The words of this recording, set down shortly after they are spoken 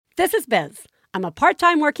This is Biz. I'm a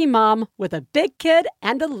part-time working mom with a big kid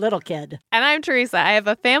and a little kid. And I'm Teresa. I have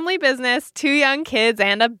a family business, 2 young kids,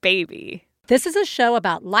 and a baby. This is a show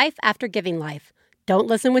about life after giving life. Don't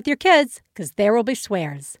listen with your kids, because there will be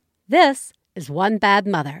swears. This is One Bad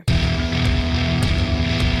Mother.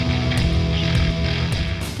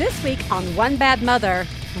 This week on One Bad Mother,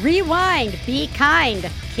 rewind, be kind,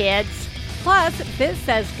 kids. Plus, Biz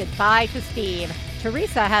says goodbye to Steve.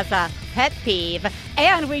 Teresa has a pet peeve.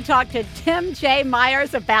 And we talk to Tim J.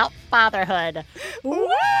 Meyers about fatherhood. Woo!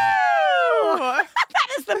 That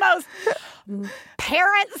is the most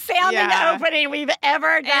parent-sounding opening we've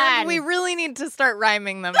ever done. And we really need to start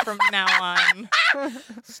rhyming them from now on.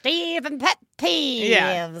 Steve and pet peeves.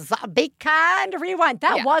 Yeah. Be kind, rewind.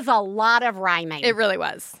 That was a lot of rhyming. It really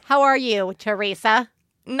was. How are you, Teresa?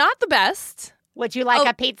 Not the best. Would you like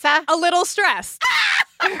a pizza? A little stressed.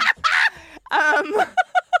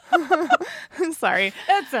 Sorry.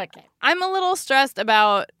 It's okay. I'm a little stressed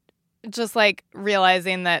about just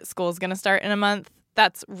realizing that school's going to start in a month.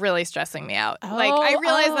 That's really stressing me out. I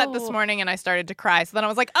realized that this morning and I started to cry. So then I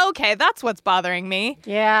was like, okay, that's what's bothering me.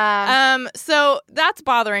 Yeah. So that's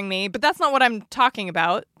bothering me, but that's not what I'm talking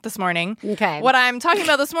about this morning. Okay. What I'm talking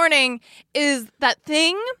about this morning is that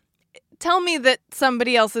thing. Tell me that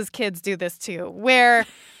somebody else's kids do this too, where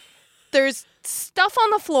there's stuff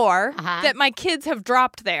on the floor that my kids have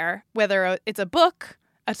dropped there, whether it's a book,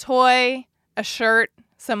 a toy, a shirt,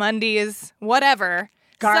 some undies, whatever.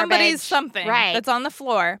 Garbage. Somebody's something that's on the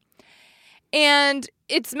floor. And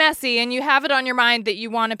it's messy and you have it on your mind that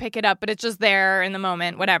you want to pick it up, but it's just there in the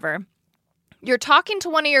moment, whatever. You're talking to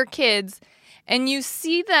one of your kids and you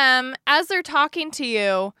see them, as they're talking to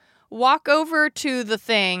you, walk over to the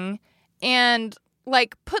thing and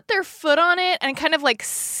put their foot on it and kind of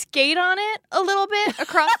skate on it a little bit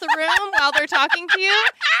across the room while they're talking to you,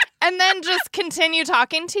 and then just continue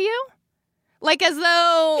talking to you. As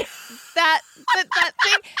though that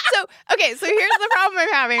thing. So here's the problem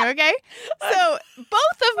I'm having, okay? So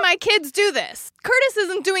both of my kids do this. Curtis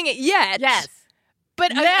isn't doing it yet. Yes.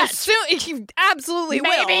 But I assume he absolutely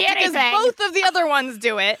will. Because both of the other ones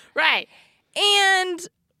do it. Right. And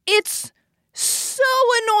it's so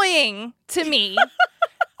annoying to me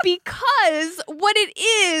because what it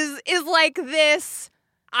is this,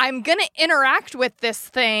 I'm going to interact with this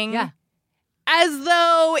thing as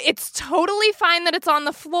though it's totally fine that it's on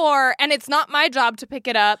the floor and it's not my job to pick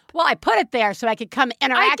it up. Well, I put it there so I could come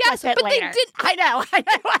interact with it later. They didn't. I know.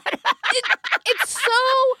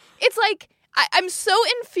 I'm so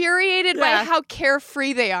infuriated by how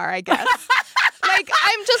carefree they are, I guess.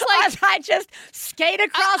 I'm just As I just skate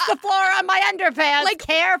across the floor on my underpants,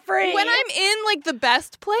 carefree. When I'm in the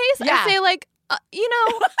best place, I say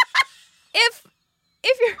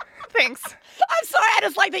if you're thanks. I'm sorry, I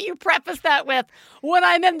just like that you preface that with when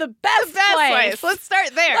I'm in the best place. Let's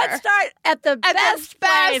start there. Let's start at the best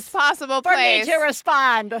possible for place me to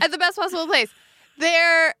respond. At the best possible place.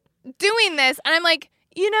 They're doing this, and I'm like,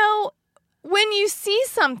 when you see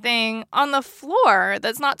something on the floor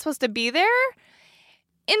that's not supposed to be there,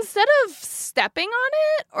 instead of stepping on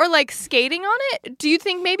it or skating on it, do you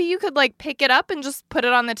think maybe you could pick it up and just put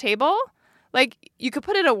it on the table? You could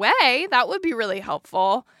put it away. That would be really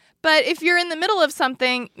helpful. But if you're in the middle of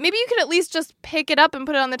something, maybe you could at least just pick it up and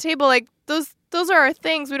put it on the table. Those are our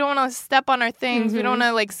things. We don't want to step on our things. Mm-hmm. We don't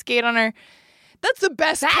want to skate on our. That's the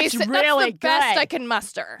best case. Really that's the good. Best I can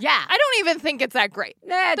muster. Yeah. I don't even think it's that great.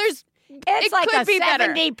 It's it like could a be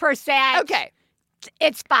 70%. Okay.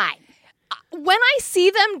 It's fine. When I see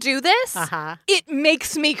them do this, it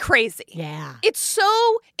makes me crazy. Yeah. It's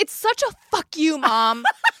such a fuck you, Mom.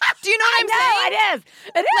 Do you know what I'm saying? It is.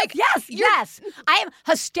 It is. Yes. I am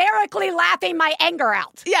hysterically laughing my anger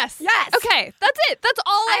out. Yes. Okay, that's it. That's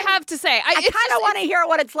all I have to say. I kind of want to hear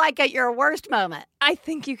what it's like at your worst moment. I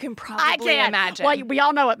think you can probably imagine. Well, we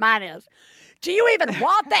all know what mine is. Do you even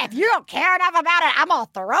want that? If you don't care enough about it, I'm going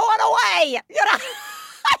to throw it away.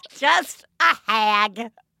 Just a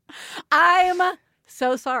hag. I'm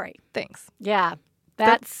so sorry. Thanks. Yeah,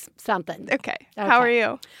 that's something. Okay. How are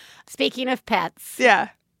you? Speaking of pets. Yeah.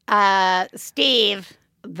 Steve,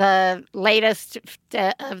 the latest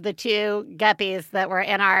of the 2 guppies that were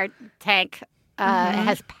in our tank,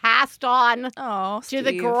 has passed on to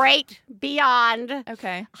the great beyond.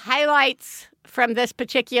 Okay. Highlights from this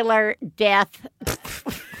particular death.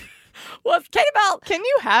 Well, can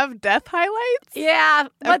you have death highlights? Yeah.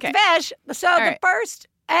 Let's fish. So the first...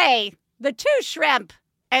 the 2 shrimp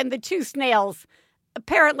and the 2 snails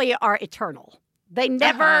apparently are eternal. They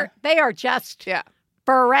never, they are just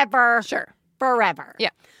forever. Sure. Forever.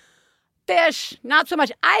 Yeah. fish, not so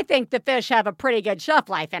much. I think the fish have a pretty good shelf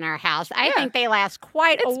life in our house. I think they last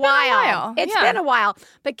quite a while. It's been a while.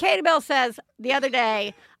 But Katie Bell says the other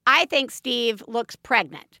day, I think Steve looks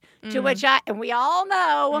pregnant. To which and we all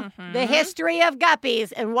know the history of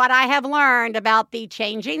guppies and what I have learned about the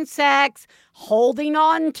changing sex, holding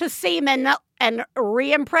on to semen and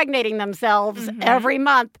re-impregnating themselves every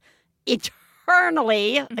month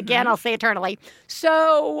eternally. Again, I'll say eternally.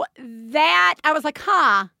 So that, I was like,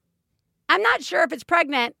 I'm not sure if it's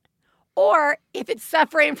pregnant or if it's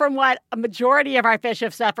suffering from what a majority of our fish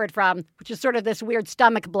have suffered from, which is sort of this weird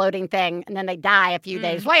stomach bloating thing, and then they die a few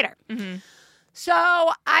days later. So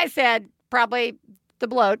I said, probably the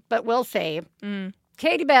bloat, but we'll see.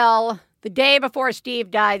 Katie Bell, the day before Steve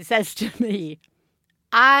died, says to me,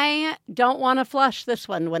 I don't want to flush this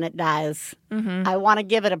one when it dies. I want to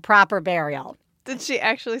give it a proper burial. Did she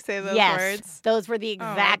actually say those yes, words? Those were the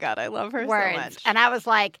exact Oh my God, I love her words. so much. And I was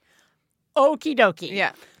like, okie dokie.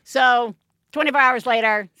 Yeah. So 24 hours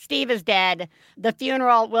later, Steve is dead. The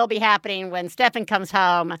funeral will be happening when Stefan comes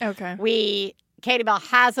home. Okay. Katie Bell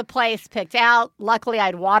has a place picked out. Luckily,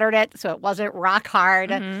 I'd watered it, so it wasn't rock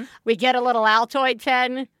hard. We get a little Altoid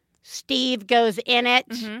tin. Steve goes in it.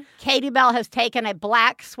 Katie Bell has taken a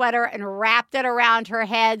black sweater and wrapped it around her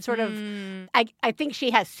head, sort of. I think she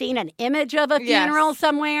has seen an image of a funeral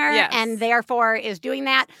somewhere and therefore is doing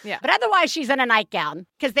that. Yeah. But otherwise, she's in a nightgown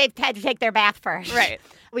because they've had to take their bath first. Right.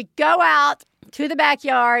 We go out to the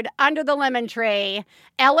backyard under the lemon tree.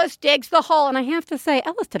 Ellis digs the hole. And I have to say,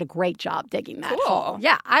 Ellis did a great job digging that hole.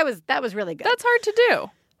 Yeah, that was really good. That's hard to do.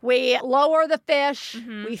 We lower the fish.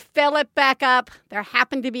 We fill it back up. There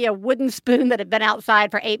happened to be a wooden spoon that had been outside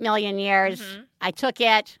for 8 million years. I took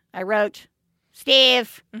it. I wrote,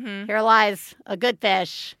 Steve, here lies a good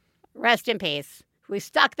fish. Rest in peace. We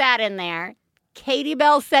stuck that in there. Katie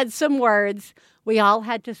Bell said some words. We all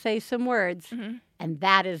had to say some words. And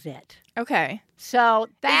that is it. Okay. So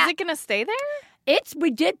is it going to stay there?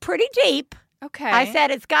 We did pretty deep. Okay. I said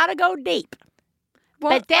it's got to go deep.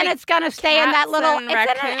 Well, but then it's going to stay in that little, it's in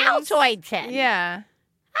an Altoid tin. Yeah.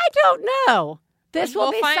 I don't know. This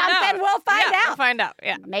will be something out. We'll find out. We'll find out,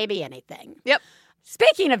 yeah. Maybe anything. Yep.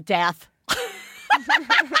 Speaking of death, I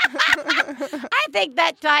think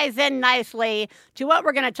that ties in nicely to what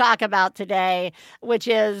we're going to talk about today, which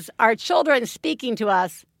is our children speaking to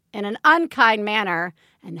us in an unkind manner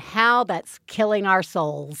and how that's killing our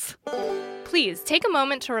souls. Please take a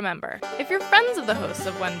moment to remember, if you're friends of the hosts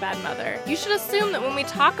of One Bad Mother, you should assume that when we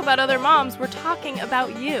talk about other moms, we're talking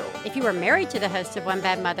about you. If you are married to the hosts of One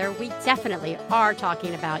Bad Mother, we definitely are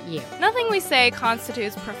talking about you. Nothing we say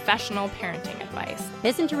constitutes professional parenting advice.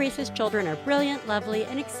 Biz and Teresa's children are brilliant, lovely,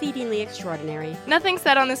 and exceedingly extraordinary. Nothing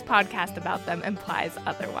said on this podcast about them implies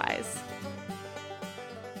otherwise.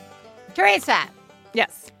 Teresa.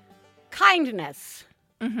 Yes. Kindness.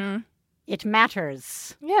 It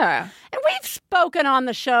matters. Yeah. And we've spoken on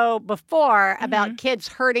the show before about kids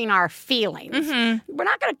hurting our feelings. We're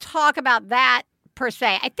not going to talk about that per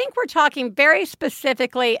se. I think we're talking very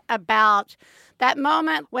specifically about that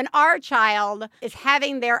moment when our child is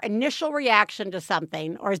having their initial reaction to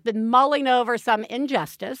something or has been mulling over some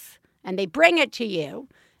injustice and they bring it to you.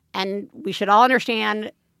 And we should all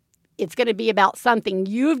understand it's going to be about something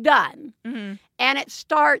you've done. And it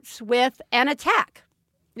starts with an attack.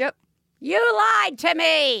 Yep. You lied to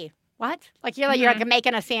me. What? Like you're like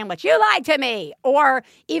making a sandwich. You lied to me. Or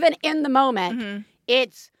even in the moment,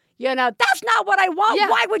 it's, that's not what I want. Yeah.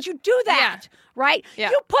 Why would you do that? Yeah. Right?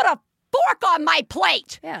 Yeah. You put a fork on my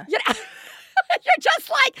plate. Yeah. You're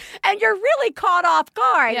just like, and you're really caught off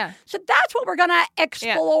guard. Yeah. So that's what we're going to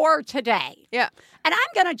explore today. Yeah. And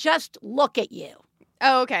I'm going to just look at you.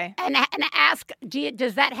 Oh, okay. And ask,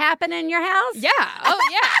 does that happen in your house? Yeah. Oh,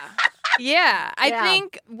 yeah. Yeah. I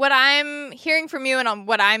think what I'm hearing from you and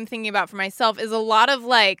what I'm thinking about for myself is a lot of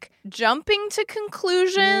jumping to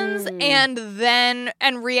conclusions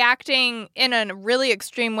and reacting in a really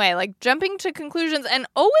extreme way. Like jumping to conclusions and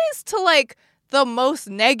always to the most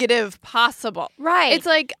negative possible. Right. It's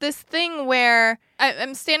like this thing where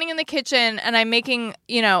I'm standing in the kitchen and I'm making,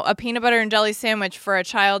 a peanut butter and jelly sandwich for a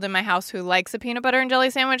child in my house who likes a peanut butter and jelly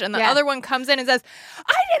sandwich. And the other one comes in and says,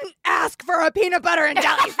 I didn't ask for a peanut butter and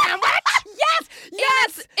jelly sandwich.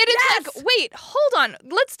 Yes. It is like, wait, hold on.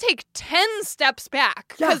 Let's take 10 steps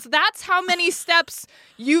back because that's how many steps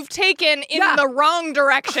you've taken in the wrong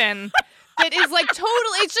direction. It is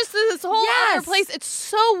totally, it's just this whole other place. It's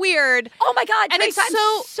so weird. Oh my God, and Teresa,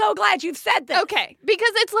 I'm so glad you've said this. Okay,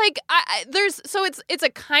 because it's it's a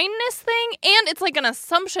kindness thing and it's an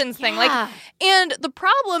assumptions thing. And the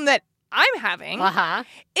problem that I'm having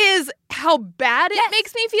is how bad it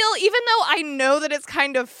makes me feel, even though I know that it's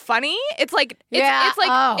kind of funny. It's like,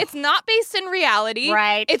 it's not based in reality.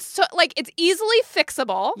 Right. It's so, like, it's easily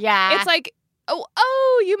fixable. Yeah. It's like,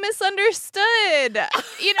 oh, you misunderstood.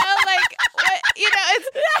 You know, like, what, you know, it's,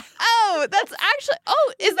 that's actually,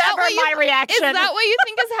 is that what my reaction? Is that what you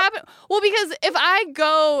think is happening? Well, because if I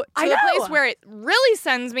go to a place where it really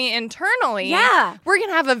sends me internally, we're going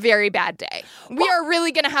to have a very bad day. We are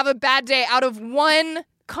really going to have a bad day out of one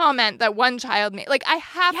comment that one child made. Like, I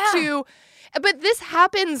have to... But this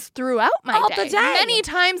happens throughout my day. Many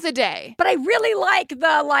times a day. But I really like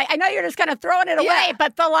I know you're just kind of throwing it away,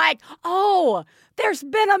 but there's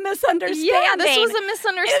been a misunderstanding. Yeah, this was a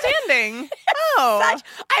misunderstanding.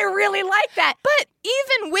 I really like that. But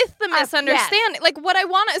even with the misunderstanding, like, what I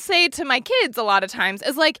want to say to my kids a lot of times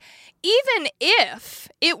is, like, even if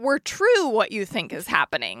it were true what you think is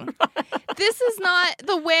happening, this is not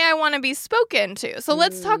the way I want to be spoken to. So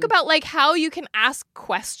let's talk about, like, how you can ask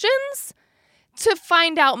questions to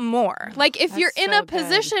find out more. Like, if you're in a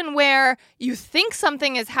position where you think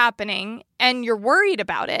something is happening and you're worried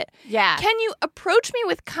about it, can you approach me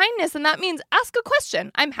with kindness? And that means ask a question.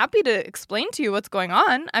 I'm happy to explain to you what's going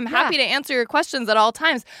on. I'm happy to answer your questions at all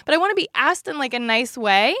times, but I want to be asked in, like, a nice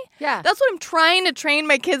way. Yeah. That's what I'm trying to train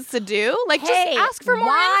my kids to do. Like, just ask for more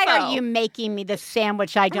info. Why are you making me the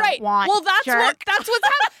sandwich I don't want? Well, that's what's happening.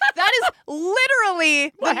 That is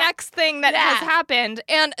literally the next thing that has happened.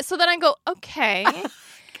 And so then I go, okay.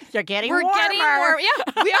 You're getting warmer. We're getting warm.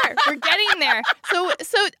 Yeah, we are. We're getting there. So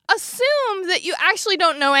assume that you actually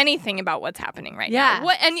don't know anything about what's happening right now.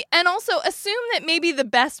 And also assume that maybe the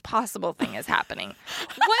best possible thing is happening.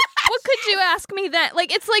 What could you ask me then?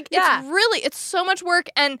 It's so much work,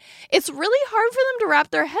 and it's really hard for them to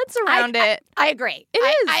wrap their heads around it. I agree. It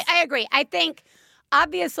is. I agree. I think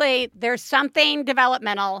obviously there's something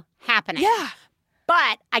developmental happening. Yeah.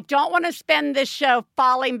 But I don't want to spend this show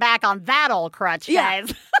falling back on that old crutch,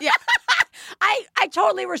 guys. Yeah. I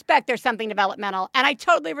totally respect there's something developmental, and I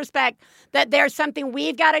totally respect that there's something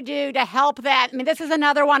we've got to do to help that. I mean, this is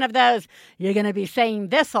another one of those, you're going to be saying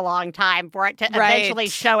this a long time for it to eventually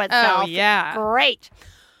show itself. Oh, yeah. Great.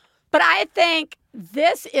 But I think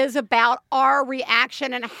this is about our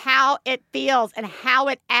reaction and how it feels and how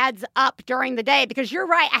it adds up during the day. Because you're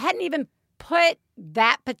right, I hadn't even put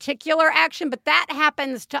that particular action, but that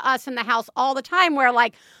happens to us in the house all the time where,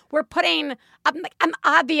 like, I'm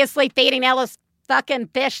obviously feeding Ellis fucking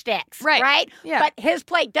fish sticks, right? Yeah. But his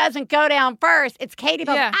plate doesn't go down first. It's Katie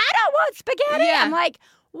goes, I don't want spaghetti. Yeah. I'm like,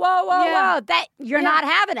 whoa, that you're not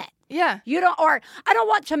having it. Yeah. You don't, or I don't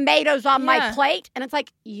want tomatoes on my plate. And it's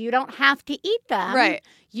like, you don't have to eat them. Right.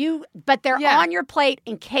 But they're on your plate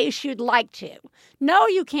in case you'd like to. No,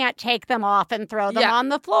 you can't take them off and throw them on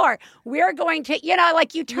the floor. We're going to,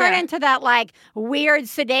 like, you turn into that, like, weird,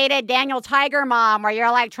 sedated Daniel Tiger mom where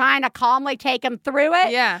you're, like, trying to calmly take them through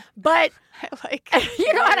it. Yeah. But, I like,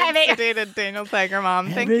 you know what I mean? Sedated Daniel Tiger mom.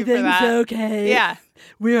 Thank you for that. Everything's okay. Yeah.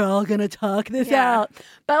 We're all going to talk this out.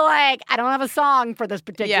 But, like, I don't have a song for this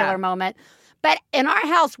particular moment. But in our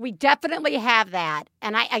house, we definitely have that.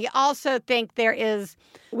 And I also think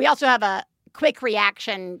we also have a quick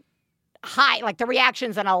reaction high, like the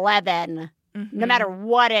reaction's an 11, no matter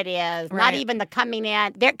what it is, not even the coming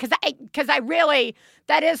in there. Because I really,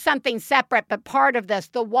 that is something separate, but part of this,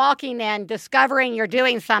 the walking in, discovering you're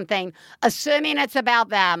doing something, assuming it's about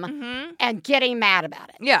them, and getting mad about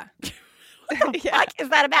it. Yeah. What the fuck is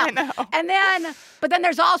that about? I know. And but then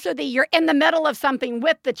there's also you're in the middle of something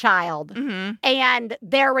with the child, and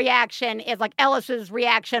their reaction is like Ellis's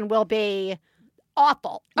reaction will be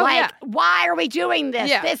awful. Why are we doing this?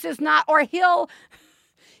 Yeah. This is not, or he'll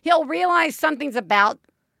realize something's about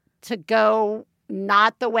to go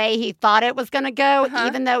not the way he thought it was going to go,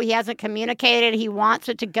 even though he hasn't communicated he wants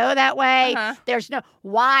it to go that way. There's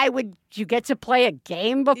why would you get to play a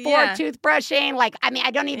game before toothbrushing? Like, I mean,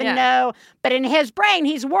 I don't even know. But in his brain,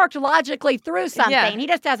 he's worked logically through something. Yeah. He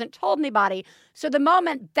just hasn't told anybody. So the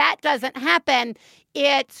moment that doesn't happen,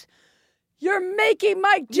 you're making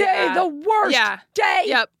my day the worst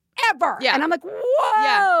day ever. Yeah. And I'm like,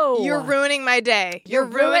 whoa. Yeah. You're ruining my day. You're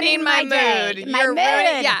ruining my mood. My mood.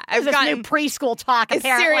 Yeah. I've got new preschool talk,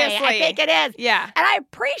 apparently. Seriously. I think it is. Yeah. And I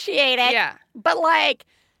appreciate it. Yeah. But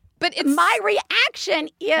it's my reaction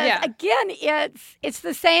is, again, it's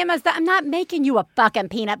the same as I'm not making you a fucking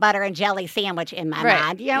peanut butter and jelly sandwich in my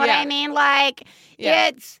mind. You know what I mean? Like,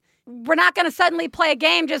 we're not going to suddenly play a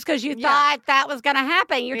game just because you thought that was going to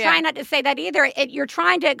happen. You're trying not to say that either. You're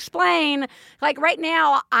trying to explain, like, right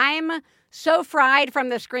now, I'm so fried from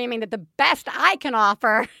the screaming that the best I can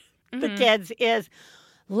offer the kids is,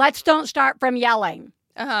 let's don't start from yelling.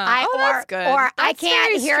 That's good. Or that's I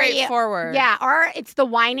can't very hear you. Straightforward. Yeah, or it's the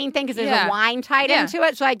whining thing because there's a whine tied into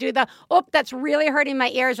it. So I do that's really hurting my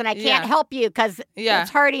ears and I can't help you because it's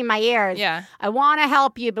hurting my ears. Yeah. I want to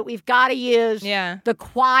help you, but we've got to use the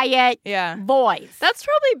quiet voice. That's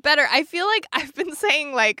probably better. I feel like I've been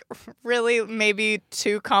saying like really maybe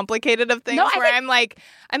too complicated of things I'm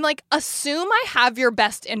like, assume I have your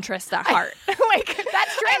best interest at heart. Like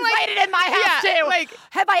that's translated in my house too. Like,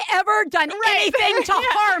 have I ever done anything to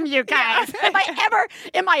harm you guys? Have I ever?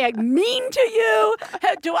 Am I mean to you?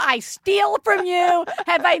 Do I steal from you?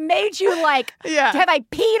 Have I made you like? Have I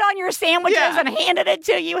peed on your sandwiches and handed it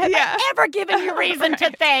to you? Have I ever given you reason to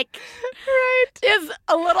think? Is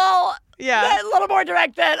a little more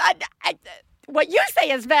direct than what you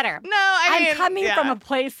say is better. No, I'm coming from a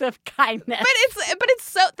place of kindness. But it's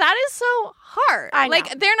so that is so hard. I know.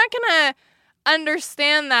 Like they're not gonna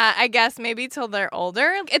understand that, I guess, maybe till they're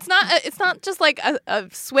older. It's not just like a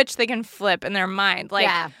switch they can flip in their mind.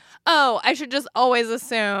 Like, I should just always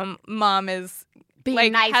assume mom is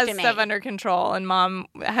being nice has to me. Stuff under control, and mom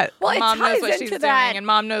knows what she's doing, and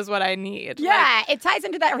mom knows what I need. Yeah, it ties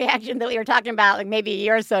into that reaction that we were talking about like maybe a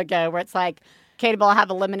year or so ago, where it's like, Katie will have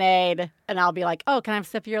a lemonade, and I'll be like, oh, can I have a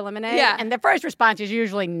sip of your lemonade? Yeah. And the first response is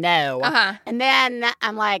usually no. And then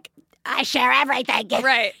I'm like, I share everything.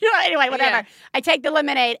 Right. Anyway, whatever. Yeah. I take the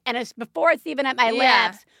lemonade, and before it's even at my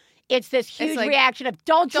lips, it's this huge reaction of,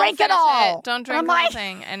 don't drink it all. Don't drink the whole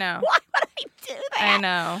thing. I know. Why would I do that? I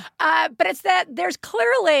know. But it's that there's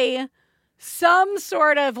clearly some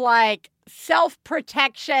sort of like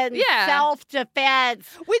self-protection, self-defense.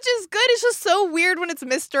 Which is good. It's just so weird when it's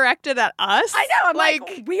misdirected at us. I know. I'm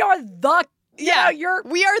like we are the...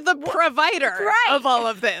 we are the provider of all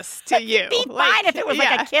of this to you. It'd be fine if it was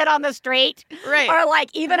like a kid on the street. Right. Or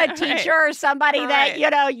like even a teacher or somebody that,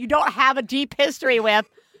 you don't have a deep history with.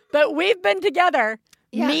 But we've been together.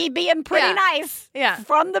 Yeah. Me being pretty nice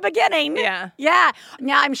from the beginning. Yeah. Yeah.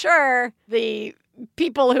 Now, I'm sure the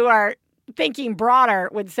people who are thinking broader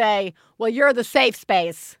would say, well, you're the safe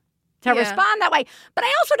space to respond that way. But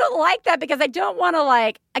I also don't like that because I don't want to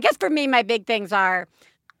I guess for me, my big things are,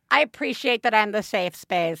 I appreciate that I'm the safe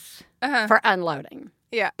space for unloading.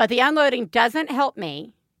 Yeah. But the unloading doesn't help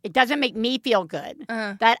me. It doesn't make me feel good.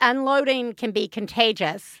 That unloading can be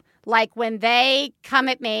contagious. Like when they come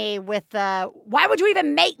at me with why would you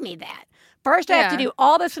even make me that? First, I have to do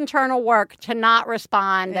all this internal work to not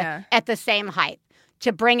respond at the same height,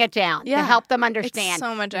 to bring it down, to help them understand. It's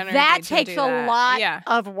so much energy. That takes a lot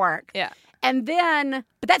of work. Yeah. And then,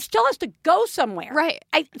 but that still has to go somewhere. Right.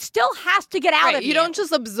 It still has to get out of you. You don't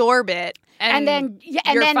just absorb it and then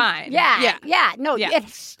you're fine. Yeah. No, it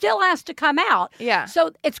still has to come out. Yeah. So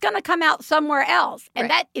it's going to come out somewhere else. And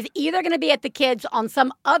that is either going to be at the kids on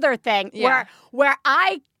some other thing where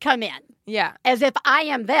I come in. Yeah. As if I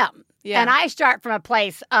am them. Yeah. And I start from a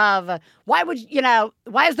place of, why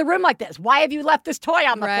is the room like this? Why have you left this toy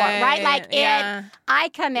on the floor? Right? Like I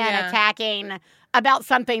come in attacking about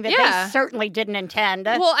something that they certainly didn't intend.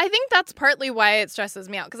 Well, I think that's partly why it stresses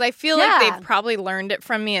me out, because I feel like they've probably learned it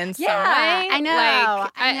from me in some way. I know.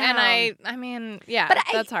 I mean,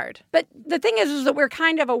 that's hard. But the thing is that we're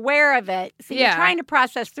kind of aware of it, so you're trying to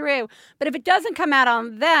process through. But if it doesn't come out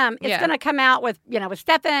on them, it's going to come out with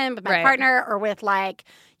Stefan, with my partner, or with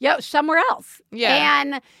somewhere else.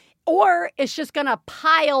 Yeah. Or it's just going to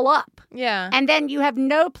pile up. Yeah. And then you have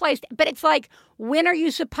no place. But it's like, when are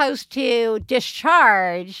you supposed to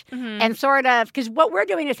discharge and sort of, because what we're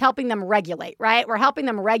doing is helping them regulate, right? We're helping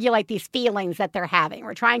them regulate these feelings that they're having.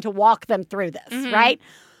 We're trying to walk them through this, right?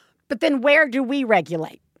 But then where do we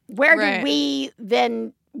regulate? Where do we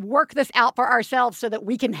then work this out for ourselves so that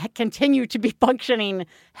we can continue to be functioning,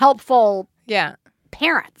 helpful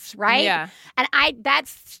parents, right? Yeah. And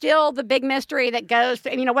that's still the big mystery that goes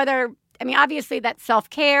through, obviously that's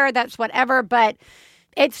self-care, that's whatever, but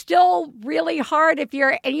it's still really hard if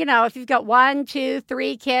if you've got 1, 2,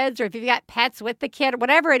 3 kids, or if you've got pets with the kid,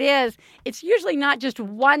 whatever it is, it's usually not just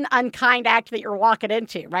one unkind act that you're walking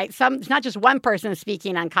into, right? It's not just one person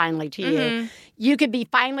speaking unkindly to you. You could be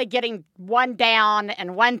finally getting one down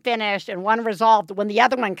and one finished and one resolved when the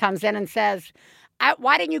other one comes in and says,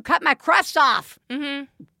 why didn't you cut my crust off?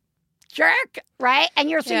 Jerk, right? And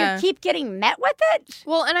you keep getting met with it.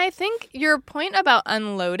 Well, and I think your point about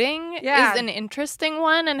unloading is an interesting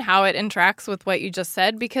one, and how it interacts with what you just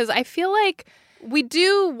said, because I feel like we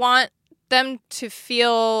do want them to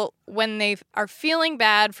feel, when they are feeling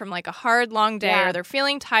bad from like a hard, long day, or they're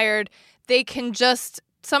feeling tired, they can just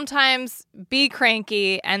sometimes be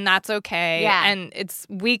cranky, and that's okay. Yeah. And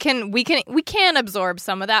we can absorb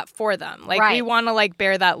some of that for them. Like we want to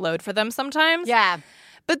bear that load for them sometimes. Yeah.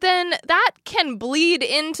 But then that can bleed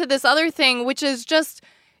into this other thing, which is just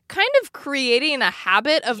kind of creating a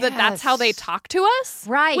habit of that's how they talk to us.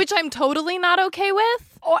 Right. Which I'm totally not okay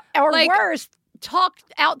with. Or like, worse, talk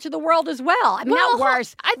out to the world as well. I mean, not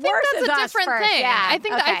worse. I think worse that's a different thing. Yeah. I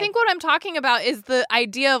think what I'm talking about is the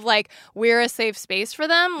idea of like we're a safe space for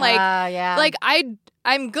them. Like, like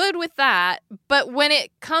I'm good with that, but when it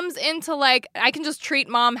comes into like I can just treat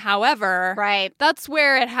mom however, right? That's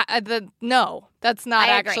where no, that's not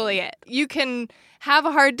actually it. You can have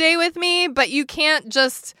a hard day with me, but you can't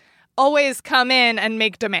just always come in and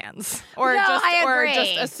make demands or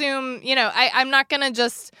just assume. I'm not gonna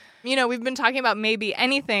just. We've been talking about maybe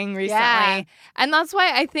anything recently. And that's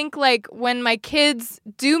why I think, like, when my kids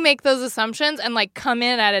do make those assumptions and, like, come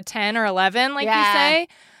in at a 10 or 11, like you say,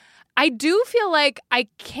 I do feel like I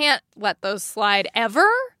can't let those slide ever.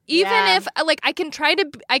 Even if, like, I can try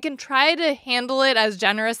to handle it as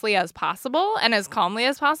generously as possible and as calmly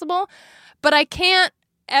as possible. But I can't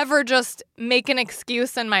ever just make an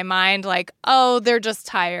excuse in my mind like, oh, they're just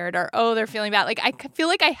tired or, oh, they're feeling bad. Like, I feel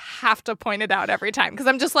like I have to point it out every time because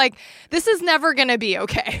I'm just like, this is never going to be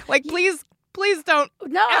okay. Like, please don't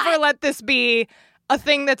ever let this be a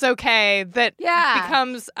thing that's okay that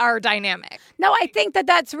becomes our dynamic. No, I think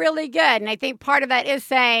that's really good. And I think part of that is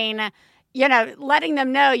saying, letting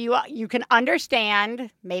them know you can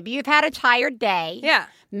understand. Maybe you've had a tired day. Yeah.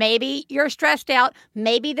 Maybe you're stressed out.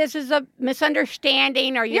 Maybe this is a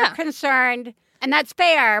misunderstanding or you're concerned. And that's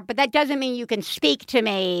fair, but that doesn't mean you can speak to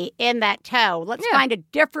me in that tone. Let's find a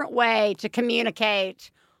different way to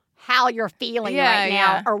communicate how you're feeling right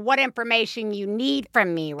now or what information you need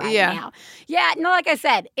from me right now. Yeah, no, like I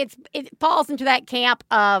said, it falls into that camp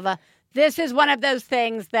of this is one of those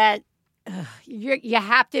things that you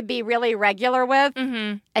have to be really regular with,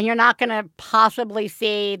 and you're not going to possibly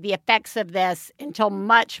see the effects of this until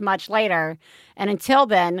much, much later. And until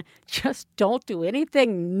then, just don't do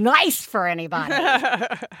anything nice for anybody.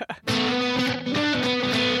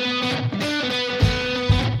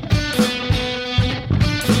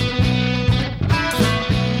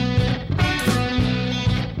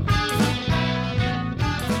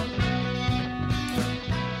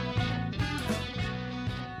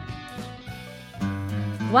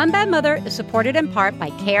 One Bad Mother is supported in part by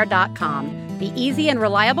Care.com, the easy and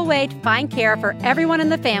reliable way to find care for everyone in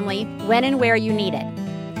the family when and where you need it.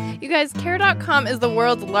 You guys, Care.com is the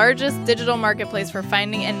world's largest digital marketplace for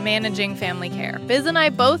finding and managing family care. Biz and I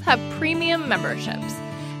both have premium memberships.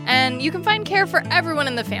 And you can find care for everyone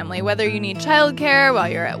in the family, whether you need childcare while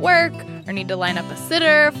you're at work or need to line up a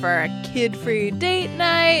sitter for a kid-free date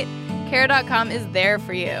night. Care.com is there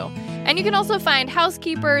for you. And you can also find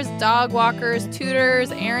housekeepers, dog walkers,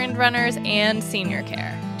 tutors, errand runners, and senior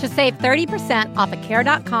care. To save 30% off a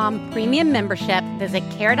Care.com premium membership, visit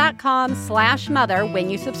care.com/mother when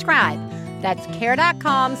you subscribe. That's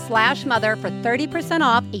care.com/mother for 30%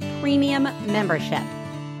 off a premium membership.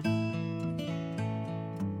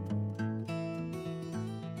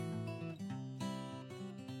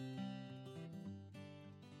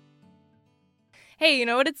 Hey, you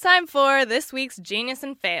know what it's time for? This week's Genius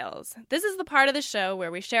and Fails. This is the part of the show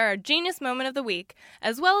where we share our genius moment of the week,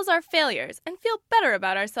 as well as our failures, and feel better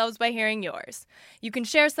about ourselves by hearing yours. You can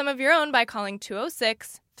share some of your own by calling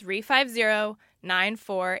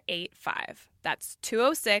 206-350-9485. That's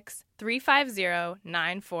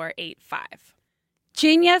 206-350-9485.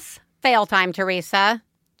 Genius, fail time, Teresa.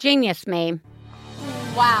 Genius me.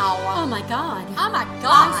 Wow. Oh, my God. Oh, my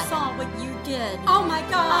God. I saw what you did. Oh, my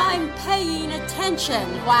God. I'm paying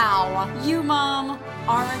attention. Wow. You, Mom,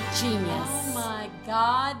 are a genius. Oh, my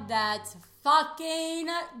God. That's fucking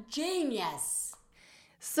genius.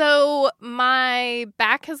 So my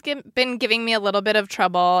back has been giving me a little bit of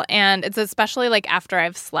trouble, and it's especially like after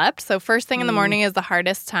I've slept. So first thing in the morning is the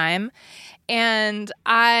hardest time. And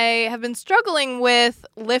I have been struggling with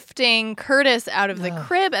lifting Curtis out of the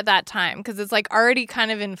crib at that time because it's like already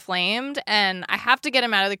kind of inflamed and I have to get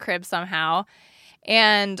him out of the crib somehow.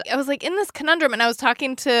 And I was like in this conundrum and I was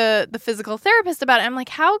talking to the physical therapist about it. I'm like,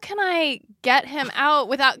 how can I get him out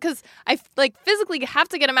without, because I like physically have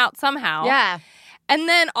to get him out somehow. Yeah. And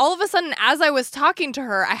then all of a sudden, as I was talking to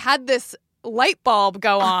her, I had this light bulb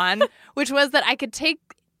go on, which was that I could take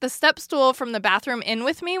the step stool from the bathroom in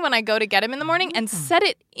with me when I go to get him in the morning and set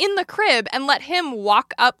it in the crib and let him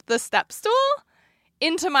walk up the step stool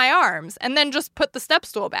into my arms and then just put the step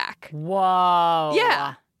stool back. Whoa.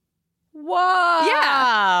 Yeah. Whoa.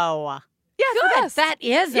 Yeah. Yeah. That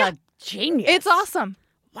is a genius. It's awesome.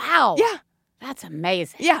 Wow. Yeah. That's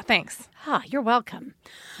amazing. Yeah, thanks. Oh, you're welcome.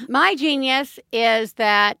 My genius is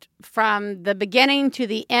that from the beginning to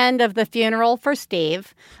the end of the funeral for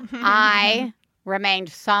Steve, I remained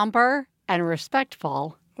somber and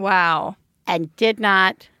respectful. Wow. And did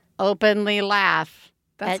not openly laugh.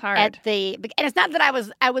 That's hard. And it's not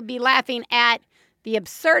that I would be laughing at the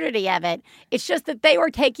absurdity of it. It's just that they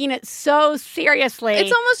were taking it so seriously.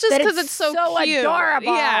 It's almost just because it's so cute.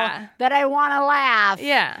 Adorable that I want to laugh.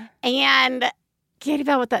 Yeah. And Katie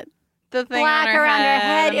Bell with the thing black around her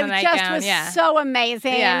head. It just was so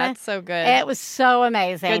amazing. Yeah, it's so good. It was so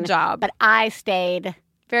amazing. Good job. But I stayed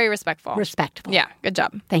very respectful. Yeah, good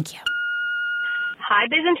job. Thank you. Hi,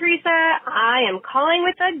 Biz and Teresa. I am calling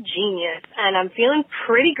with a genius, and I'm feeling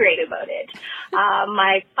pretty great about it.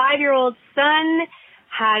 My 5-year-old son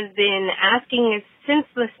has been asking us since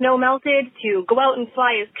the snow melted to go out and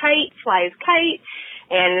fly his kite.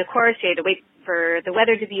 And, of course, he had to wait for the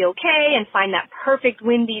weather to be okay and find that perfect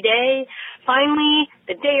windy day. Finally,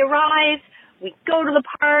 the day arrives. We go to the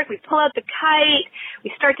park. We pull out the kite.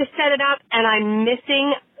 We start to set it up, and I'm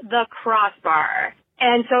missing the crossbar.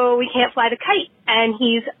 And so we can't fly the kite. And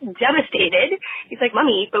he's devastated. He's like,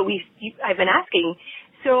 Mommy, but I've been asking.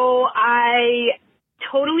 So I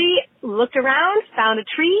totally looked around, found a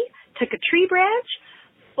tree, took a tree branch,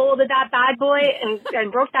 folded that bad boy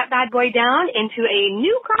and broke that bad boy down into a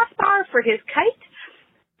new crossbar for his kite,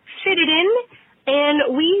 fit it in,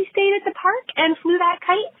 and we stayed at the park and flew that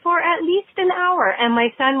kite for at least an hour. And my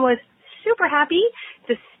son was super happy.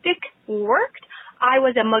 The stick worked. I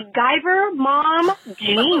was a MacGyver mom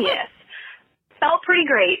genius. Felt pretty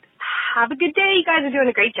great. Have a good day. You guys are doing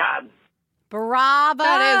a great job. Bravo.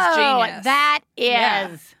 That is genius. That is.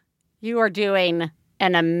 Yeah. You are doing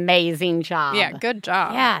an amazing job. Yeah, good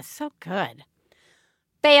job. Yeah, so good.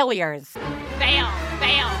 Failures. Fail.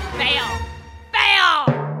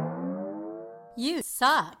 You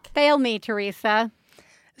suck. Fail me, Teresa.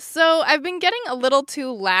 So I've been getting a little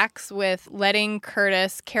too lax with letting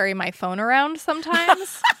Curtis carry my phone around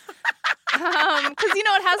sometimes. Because,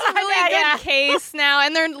 it has a really good case now,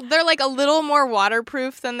 and they're like a little more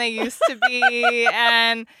waterproof than they used to be.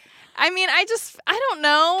 And I mean, I don't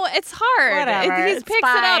know. It's hard. He picks it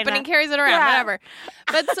up and he carries it around, whatever.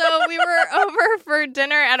 But so we were over for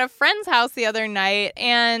dinner at a friend's house the other night,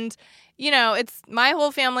 and it's my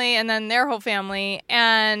whole family and then their whole family,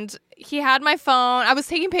 and he had my phone. I was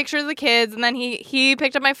taking pictures of the kids, and then he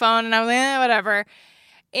picked up my phone, and I was like, whatever.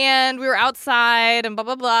 And we were outside and blah,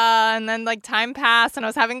 blah, blah. And then, time passed, and I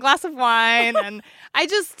was having a glass of wine, and I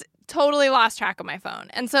just totally lost track of my phone.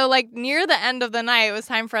 And so, near the end of the night, it was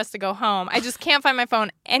time for us to go home. I just can't find my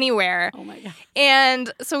phone anywhere. Oh, my God.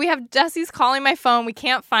 And so we have Jesse's calling my phone. We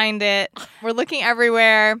can't find it. We're looking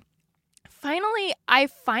everywhere. Finally, I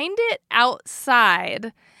find it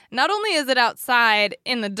outside. Not only is it outside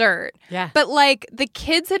in the dirt, but the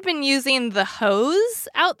kids had been using the hose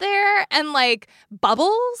out there and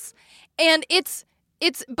bubbles, and it's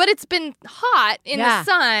been hot in the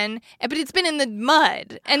sun, but it's been in the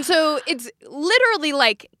mud, and so it's literally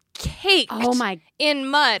caked in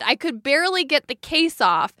mud. I could barely get the case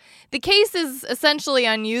off. The case is essentially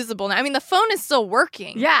unusable now. I mean, the phone is still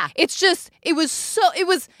working. Yeah. It's just, it was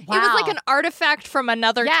like an artifact from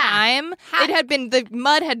another time. The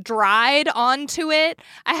mud had dried onto it.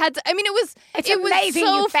 It's amazing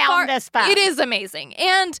you found this phone. It is amazing.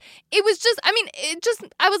 And it was just,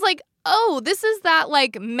 I was like, oh, this is that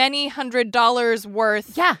many $100s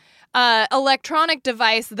worth. Yeah. Electronic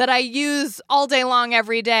device that I use all day long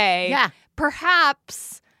every day. Yeah.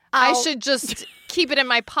 Perhaps I should just keep it in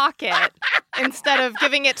my pocket instead of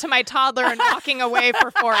giving it to my toddler and walking away for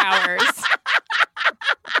 4 hours.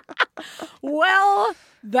 Well,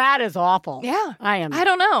 that is awful. Yeah. I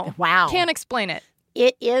don't know. Wow. Can't explain it.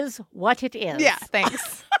 It is what it is. Yeah,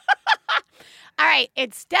 thanks. All right,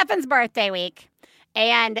 it's Stefan's birthday week.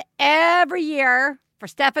 And every year for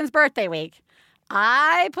Stefan's birthday week,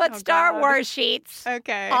 I put Star Wars sheets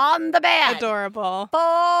on the bed. Adorable.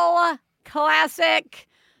 Full classic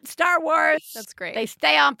Star Wars. That's great. They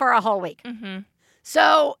stay on for a whole week. Mm-hmm.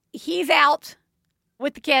 So he's out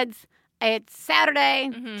with the kids. It's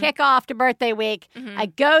Saturday, kickoff to birthday week. Mm-hmm. I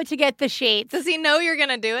go to get the sheets. Does he know you're going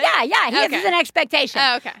to do it? Yeah. He has an expectation.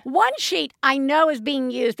 Oh, okay. One sheet I know is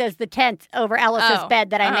being used as the tent over Ellis's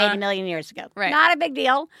bed that I made a million years ago. Right. Not a big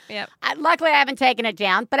deal. Yep. Luckily, I haven't taken it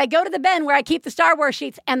down. But I go to the bin where I keep the Star Wars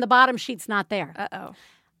sheets, and the bottom sheet's not there. Uh-oh.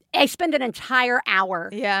 I spend an entire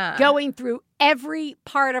hour Yeah. going through every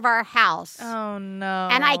part of our house. Oh, no.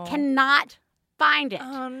 And I cannot find it.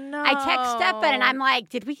 Oh, no. I text Stefan and I'm like,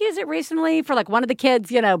 did we use it recently for one of the kids,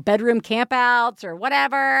 bedroom campouts or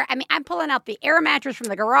whatever? I mean, I'm pulling out the air mattress from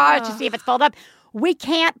the garage to see if it's folded up. We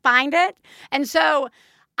can't find it. And so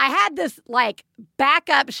I had this, like,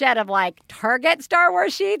 backup shed of, like, Target Star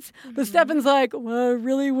Wars sheets. But Stefan's like, well, I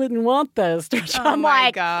really wouldn't want this. I'm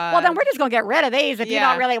like, God. well, then we're just going to get rid of these if you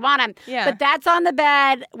don't really want them. Yeah. But that's on the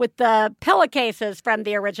bed with the pillowcases from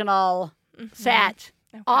the original set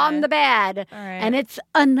on the bed. All right. And it's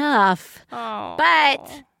enough. Oh.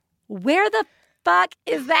 But where the fuck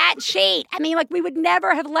is that sheet? I mean, like, we would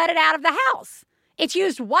never have let it out of the house. It's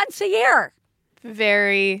used once a year.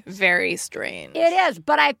 Very, very strange. It is,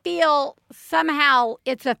 but I feel somehow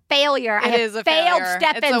it's a failure. It is a failed failure.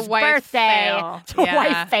 Stefan's It's a wife birthday. fail. It's a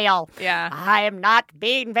wife fail. Yeah. I am not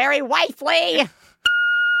being very wifely.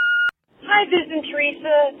 Hi, Biz and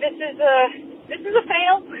Teresa. This is a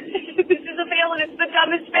fail. This is a fail, and it's the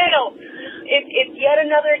dumbest fail. It's yet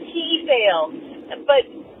another key fail. But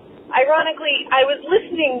ironically, I was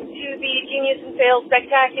listening to the Genius and Fail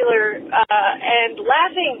Spectacular and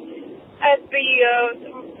laughing at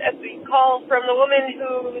the call from the woman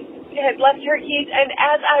who had left her keys, and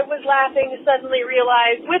as I was laughing, suddenly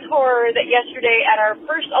realized with horror that yesterday at our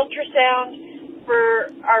first ultrasound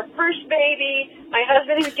for our first baby, my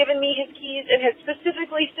husband had given me his keys and had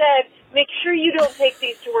specifically said, make sure you don't take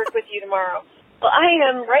these to work with you tomorrow. Well, I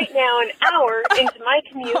am right now an hour into my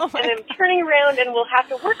commute, and I'm turning around and will have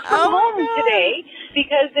to work from home today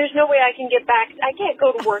because there's no way I can get back. I can't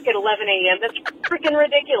go to work at 11 a.m. That's freaking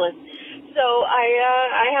ridiculous. So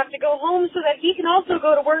I have to go home so that he can also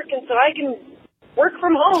go to work, and so I can work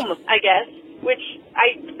from home, I guess, which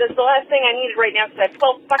that's the last thing I needed right now because I have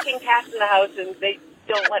 12 fucking cats in the house, and they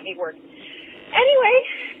don't let me work. Anyway,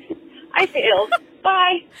 I failed.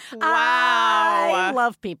 Bye. Wow. I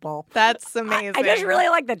love people. That's amazing. I just really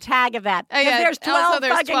like the tag of that. Because there's 12 also,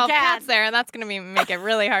 there's fucking 12 cats. cats there, and that's going to make it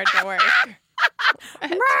really hard to work.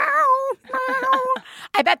 Meow, meow.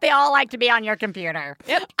 I bet they all like to be on your computer.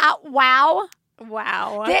 Yep. Wow.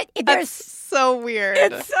 That's so weird.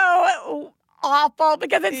 It's so awful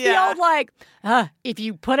because it feels like if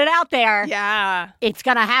you put it out there, it's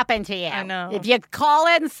going to happen to you. I know. If you call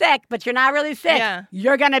in sick, but you're not really sick,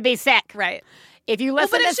 you're going to be sick. Right. If you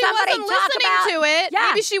listen to somebody talk about to it,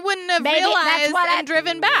 maybe she wouldn't have realized and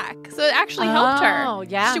driven back. So it actually helped her. Oh,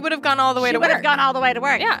 yeah. She would have gone all the way to work. She would have gone all the way to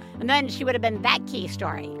work. Yeah. And then she would have been that key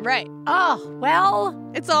story. Right. Oh, well.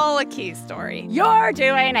 It's all a key story. You're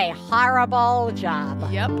doing a horrible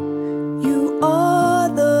job. Yep. You are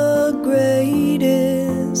the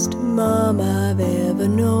greatest mom I've ever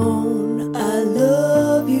known. I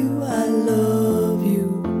love you, I love you.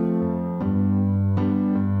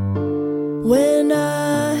 When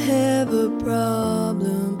I have a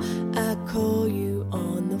problem, I call you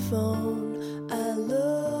on the phone. I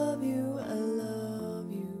love you, I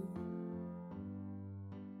love you.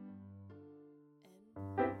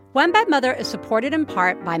 One Bad Mother is supported in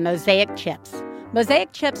part by Mosaic Chips.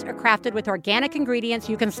 Mosaic chips are crafted with organic ingredients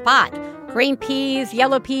you can spot: green peas,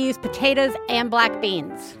 yellow peas, potatoes, and black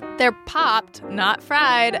beans. They're popped, not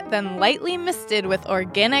fried, then lightly misted with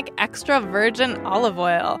organic extra virgin olive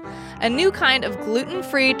oil. A new kind of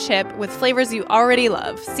gluten-free chip with flavors you already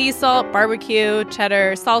love: sea salt, barbecue,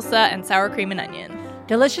 cheddar, salsa, and sour cream and onion.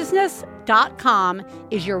 Deliciousness.com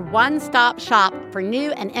is your one-stop shop for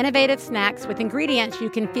new and innovative snacks with ingredients you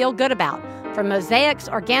can feel good about. From Mosaic's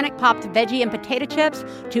organic popped veggie and potato chips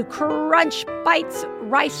to Crunch Bites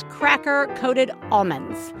rice cracker-coated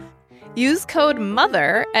almonds. Use code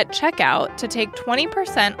MOTHER at checkout to take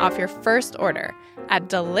 20% off your first order at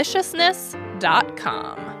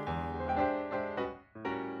deliciousness.com.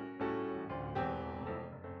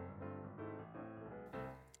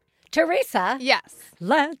 Teresa? Yes.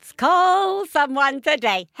 Let's call someone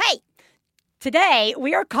today. Hey! Today,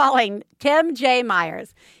 we are calling Tim J.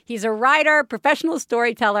 Meyers. He's a writer, professional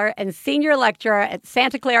storyteller, and senior lecturer at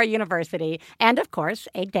Santa Clara University, and, of course,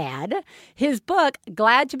 a dad. His book,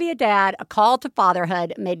 Glad to Be a Dad, A Call to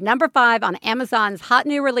Fatherhood, made number 5 on Amazon's Hot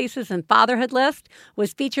New Releases and Fatherhood list,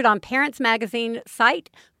 was featured on Parents Magazine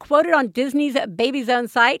site, quoted on Disney's Baby Zone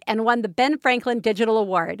site, and won the Ben Franklin Digital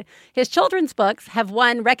Award. His children's books have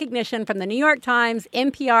won recognition from the New York Times,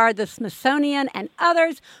 NPR, the Smithsonian, and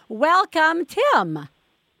others. Welcome, Tim.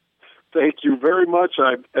 Thank you very much.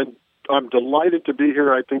 I'm delighted to be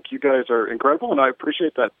here. I think you guys are incredible, and I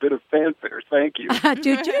appreciate that bit of fanfare. Thank you.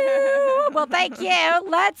 Well, thank you.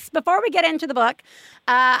 Before we get into the book,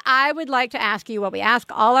 I would like to ask you what we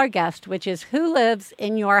ask all our guests, which is, who lives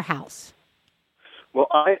in your house? Well,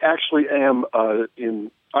 I actually am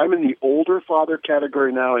I'm in the older father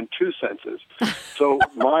category now in 2 senses. So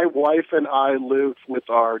my wife and I live with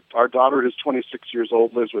our daughter, who's 26 years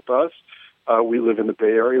old, lives with us. We live in the Bay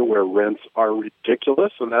Area where rents are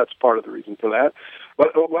ridiculous, and that's part of the reason for that.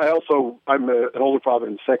 But I'm an older father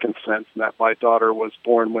in the second sense, in that my daughter was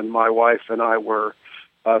born when my wife and I were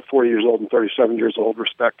 40 years old and 37 years old,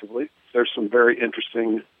 respectively. There's some very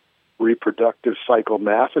interesting reproductive cycle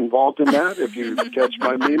math involved in that, if you catch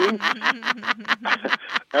my meaning.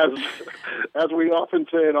 As we often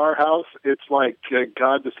say in our house, it's like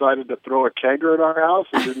God decided to throw a kegger in our house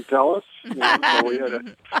and didn't tell us. So we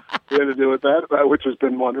had to deal with that, which has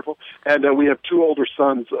been wonderful. And we have two older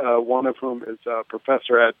sons, one of whom is a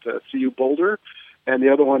professor at CU Boulder, and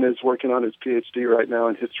the other one is working on his PhD right now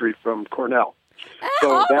in history from Cornell.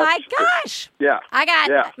 So my gosh. Yeah.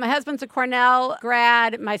 My husband's a Cornell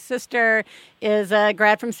grad. My sister is a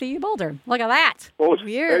grad from CU Boulder. Look at that. Well,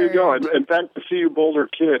 weird. There you go. In fact, the CU Boulder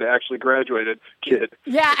kid actually graduated.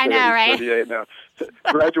 Yeah, I know, right? 38 now.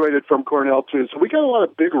 Graduated from Cornell, too. So we got a lot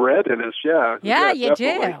of big red in us, yeah. Yeah, you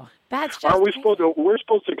definitely. do. That's just Aren't we supposed to? We're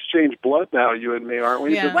supposed to exchange blood now, you and me, aren't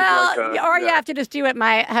we? Yeah. Well, you have to just do what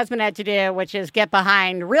my husband had to do, which is get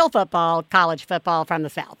behind real football, college football from the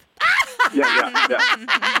South. Yeah,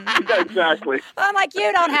 exactly. I'm like,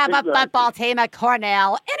 you don't have a football team at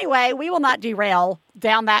Cornell. Anyway, we will not derail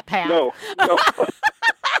down that path. No.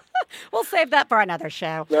 We'll save that for another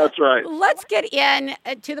show. That's right. Let's get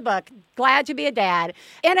into the book, Glad to be a Dad.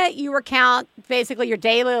 In it, you recount basically your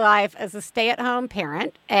daily life as a stay-at-home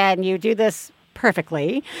parent, and you do this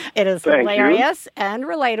perfectly. It is hilarious and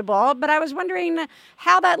relatable, but I was wondering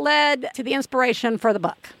how that led to the inspiration for the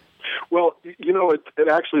book. Well, it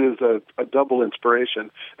actually is a double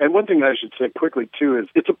inspiration. And one thing I should say quickly, too, is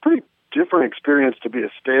it's a pretty different experience to be a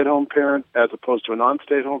stay-at-home parent as opposed to a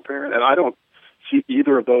non-stay-at-home parent. And I don't see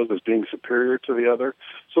either of those as being superior to the other.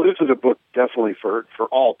 So this is a book definitely for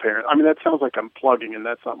all parents. I mean, that sounds like I'm plugging, and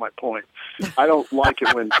that's not my point. I don't like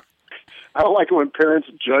it when parents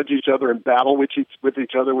judge each other and battle with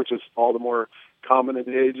each other, which is all the more common in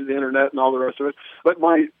the age of the internet and all the rest of it. But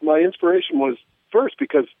my inspiration was first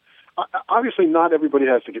because obviously not everybody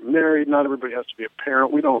has to get married, not everybody has to be a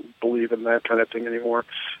parent. We don't believe in that kind of thing anymore.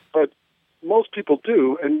 But most people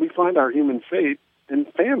do, and we find our human fate in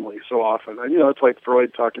family so often. And, it's like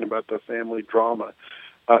Freud talking about the family drama.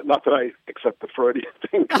 Not that I accept the Freudian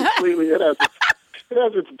thing completely. It has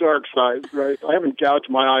its dark side, right? I haven't gouged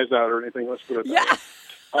my eyes out or anything. Let's put it that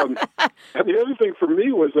way. And the other thing for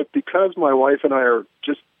me was that because my wife and I are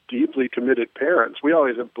just deeply committed parents, we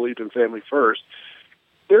always have believed in family first.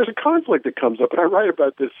 There's a conflict that comes up, and I write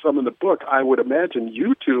about this some in the book. I would imagine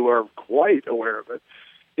you two are quite aware of it,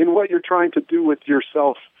 in what you're trying to do with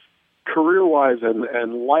yourself career-wise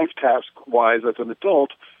and life task-wise as an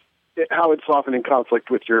adult, how it's often in conflict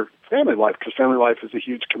with your family life, because family life is a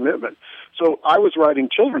huge commitment. So I was writing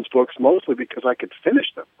children's books mostly because I could finish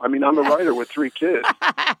them. I mean, I'm a writer with 3 kids.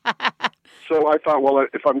 So I thought, well,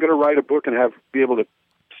 if I'm going to write a book and be able to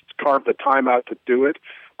carve the time out to do it,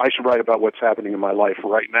 I should write about what's happening in my life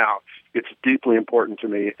right now. It's deeply important to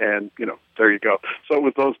me, and there you go. So it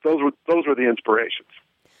was those were the inspirations.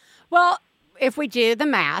 Well, if we do the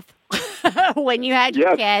math, when you had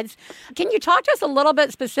your kids, can you talk to us a little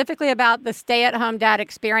bit specifically about the stay-at-home dad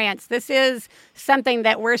experience? This is something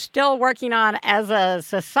that we're still working on as a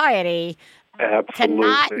society. Absolutely. To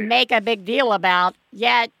not make a big deal about,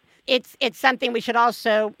 yet it's something we should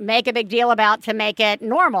also make a big deal about to make it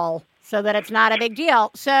normal, so that it's not a big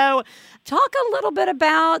deal. So talk a little bit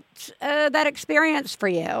about that experience for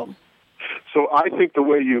you. So I think the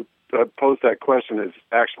way you posed that question is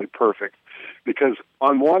actually perfect, because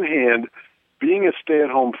on one hand, being a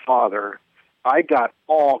stay-at-home father, I got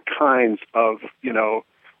all kinds of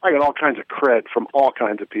cred from all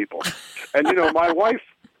kinds of people. And,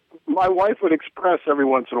 my wife would express every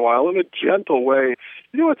once in a while in a gentle way,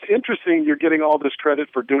 it's interesting you're getting all this credit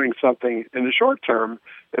for doing something in the short term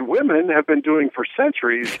that women have been doing for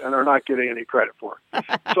centuries and are not getting any credit for.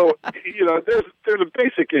 So, there's a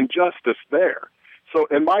basic injustice there. So,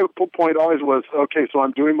 and my point always was, okay, so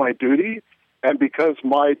I'm doing my duty, and because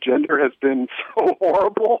my gender has been so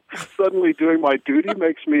horrible, suddenly doing my duty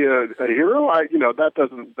makes me a hero. That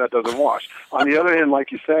doesn't wash. On the other hand,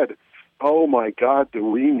 like you said, oh my God, do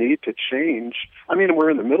we need to change? I mean,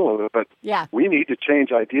 we're in the middle of it, but we need to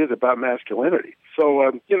change ideas about masculinity. So,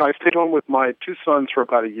 I stayed home with my 2 sons for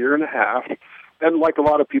about 1.5 years. And like a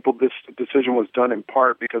lot of people, this decision was done in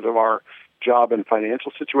part because of our job and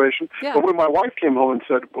financial situation. Yeah. But when my wife came home and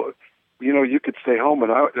said, well, you could stay home,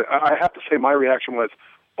 and I have to say my reaction was,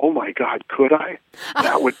 oh my God, could I?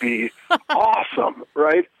 That would be awesome,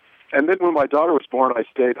 right? And then when my daughter was born,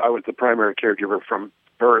 I was the primary caregiver from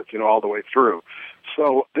birth, all the way through.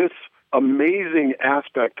 So this amazing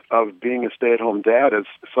aspect of being a stay-at-home dad is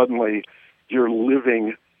suddenly you're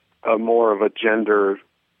living more of a gender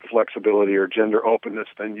flexibility or gender openness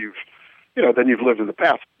than you've lived in the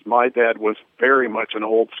past. My dad was very much an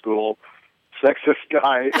old school sexist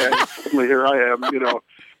guy, and suddenly here I am.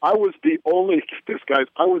 I was the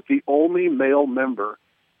only male member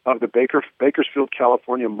of the Bakersfield,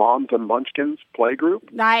 California Moms and Munchkins play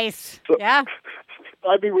group. Nice. So, yeah.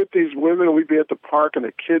 I'd be with these women, and we'd be at the park, and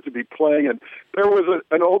the kids would be playing, and there was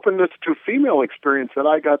an openness to female experience that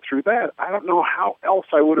I got through that. I don't know how else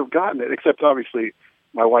I would have gotten it, except obviously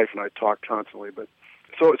my wife and I talk constantly. But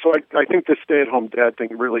so I think the stay-at-home dad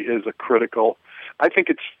thing really is a critical. I think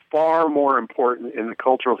it's far more important in the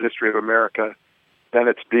cultural history of America than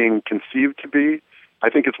it's being conceived to be. I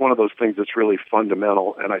think it's one of those things that's really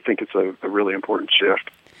fundamental, and I think it's a really important shift.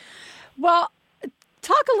 Well,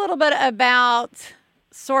 talk a little bit about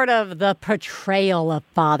sort of the portrayal of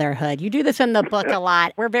fatherhood. You do this in the book a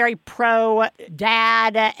lot. We're very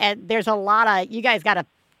pro-dad, and there's a lot of, you guys got to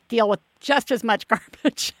deal with just as much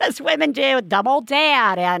garbage as women do, double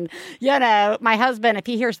dad. And, my husband, if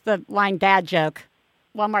he hears the line dad joke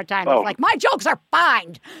one more time, he's like, my jokes are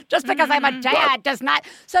fine. Just because I'm a dad does not.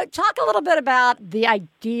 So talk a little bit about the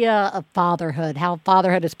idea of fatherhood, how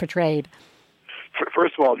fatherhood is portrayed.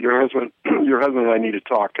 First of all, your husband and I need to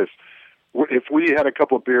talk, because if we had a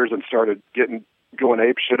couple of beers and started going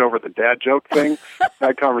ape shit over the dad joke thing,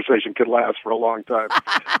 that conversation could last for a long time.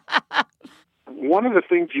 One of the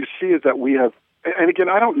things you see is that we have, and again,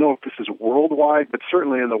 I don't know if this is worldwide, but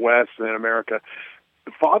certainly in the West and in America,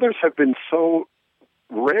 fathers have been so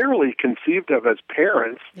rarely conceived of as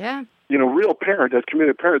parents. Yeah. Real parent, as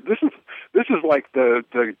committed parent. This is like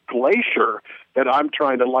the glacier that I'm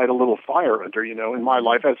trying to light a little fire under, in my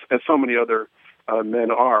life, as so many other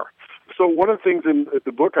men are. So one of the things in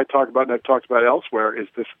the book I talk about, and I've talked about elsewhere, is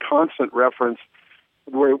this constant reference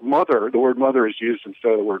where the word mother is used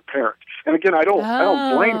instead of the word parent. And again, I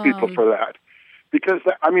don't blame people for that, because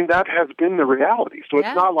that has been the reality. So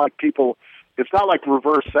it's not like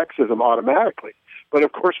reverse sexism automatically. But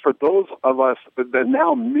of course, for those of us, the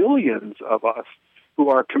now millions of us who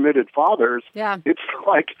are committed fathers, it's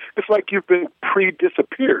like you've been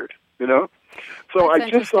pre-disappeared, So That's I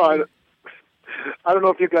just thought, I don't know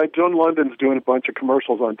if you guys, Joan London's doing a bunch of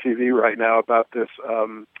commercials on TV right now about this.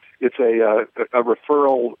 It's a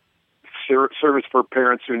referral service for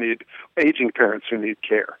aging parents who need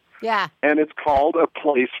care. Yeah. And it's called A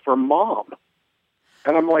Place for Mom.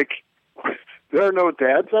 And I'm like, there are no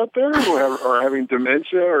dads out there who are having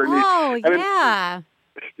dementia or need. I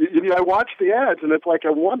watch the ads, and it's like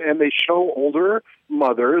and they show older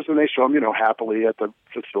mothers, and they show them, happily at the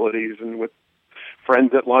facilities and with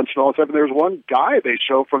friends at lunch and all that stuff. And there's one guy they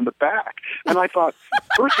show from the back, and I thought,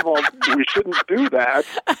 first of all, we shouldn't do that.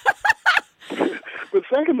 But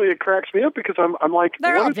secondly, it cracks me up because I'm like,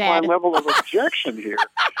 what is my level of objection here?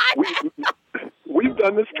 We've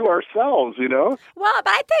done this to ourselves, Well, but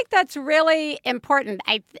I think that's really important.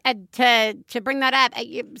 To bring that up.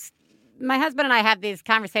 My husband and I have these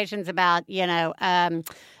conversations about,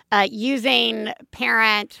 using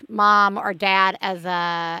parent, mom, or dad as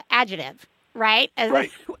a adjective, right?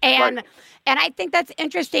 Right. And I think that's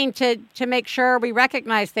interesting to make sure we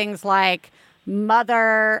recognize things like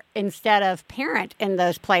mother instead of parent in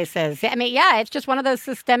those places. It's just one of those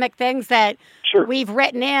systemic things that we've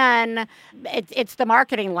written in. It's the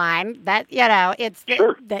marketing line that, it's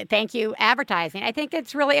the thank you advertising. I think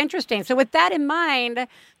it's really interesting. So with that in mind,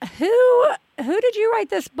 who did you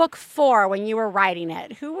write this book for when you were writing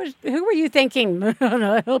it? Who were you thinking,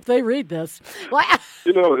 I hope they read this? Well,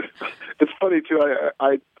 it's funny too.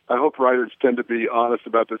 I hope writers tend to be honest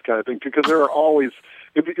about this kind of thing, because there are always,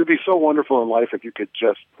 it'd be so wonderful in life if you could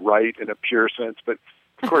just write in a pure sense, but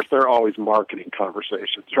of course there are always marketing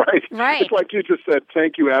conversations, right? Right. It's like you just said,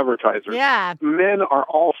 thank you advertisers. Yeah. Men are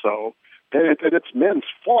also, and it's men's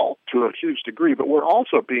fault to a huge degree, but we're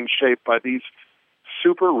also being shaped by these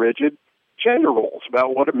super rigid gender roles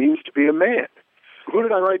about what it means to be a man. Who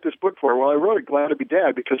did I write this book for? Well, I wrote it Glad to be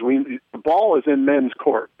Dad because the ball is in men's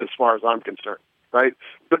court as far as I'm concerned. Right,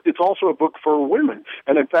 but it's also a book for women,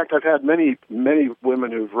 and in fact, I've had many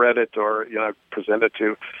women who've read it or I've presented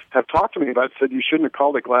to have talked to me about it, said you shouldn't have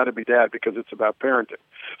called it Glad to be Dad because it's about parenting.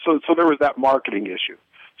 So there was that marketing issue.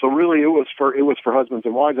 So really, it was for husbands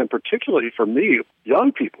and wives, and particularly for me,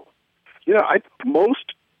 young people.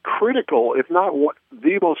 Most critical, if not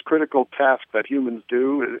the most critical task that humans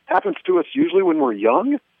do, it happens to us usually when we're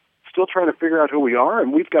young, still trying to figure out who we are,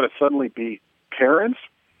 and we've got to suddenly be parents.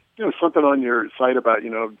 Something on your site about,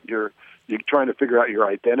 you're trying to figure out your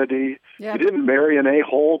identity. Yeah. You didn't marry an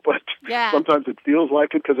a-hole, but sometimes it feels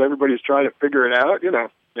like it because everybody's trying to figure it out,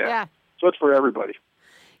 Yeah. So it's for everybody.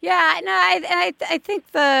 Yeah, no, I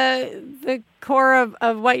think the core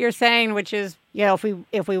of what you're saying, which is,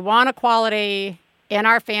 if we want equality in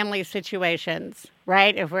our family situations,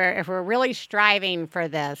 right? If we're really striving for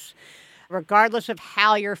this, regardless of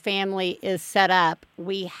how your family is set up,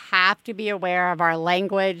 we have to be aware of our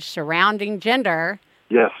language surrounding gender.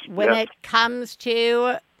 Yes. When it comes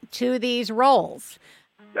to these roles.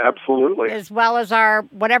 Absolutely. As well as our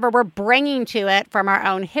whatever we're bringing to it from our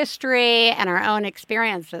own history and our own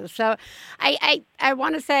experiences. So I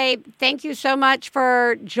want to say thank you so much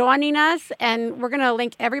for joining us. And we're going to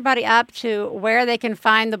link everybody up to where they can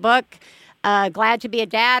find the book. Glad to be a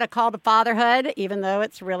Dad, A Call to Fatherhood, even though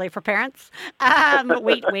it's really for parents.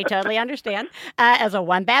 We totally understand. As a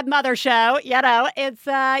One Bad Mother show, it's,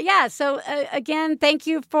 So again, thank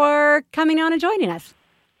you for coming on and joining us.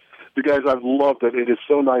 You guys, I've loved it. It is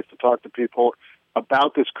so nice to talk to people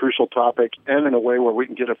about this crucial topic and in a way where we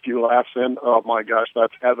can get a few laughs in. Oh, my gosh,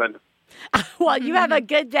 that's heaven. Well, you have a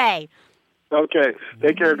good day. Okay.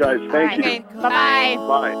 Take care, guys. Thank you. Okay. Bye-bye.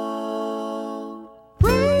 Bye.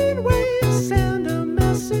 Brainwaves send a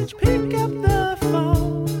message, pick up the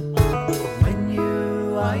phone. When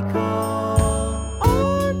you I call,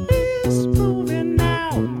 on is moving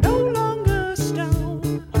now, no longer stone.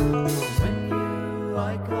 When you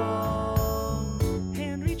I call,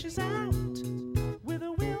 hand reaches out with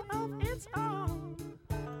a will of its own.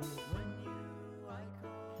 When you I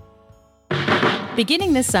call.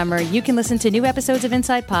 Beginning this summer, you can listen to new episodes of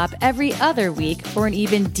Inside Pop every other week for an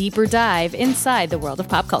even deeper dive inside the world of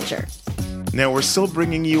pop culture. Now, we're still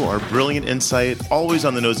bringing you our brilliant insight, always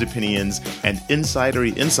on the nose opinions, and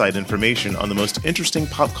insidery inside information on the most interesting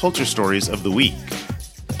pop culture stories of the week.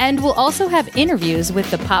 And we'll also have interviews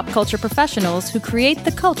with the pop culture professionals who create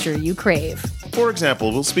the culture you crave. For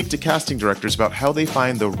example, we'll speak to casting directors about how they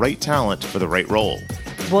find the right talent for the right role.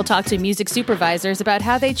 We'll talk to music supervisors about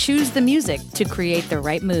how they choose the music to create the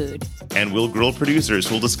right mood. And we'll grill producers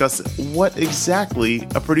who'll discuss what exactly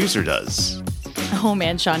a producer does. Oh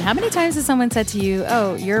man, Sean, how many times has someone said to you,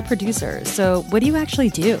 oh, you're a producer, so what do you actually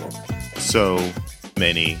do? So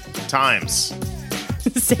many times.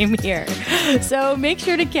 Same here. So make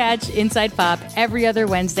sure to catch Inside Pop every other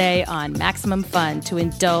Wednesday on Maximum Fun to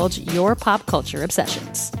indulge your pop culture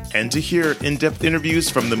obsessions. And to hear in-depth interviews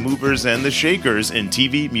from the movers and the shakers in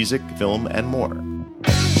TV, music, film, and more.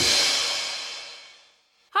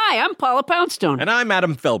 Hi, I'm Paula Poundstone. And I'm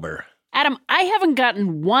Adam Felber. Adam, I haven't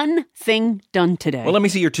gotten one thing done today. Well, let me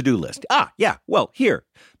see your to-do list. Well, here.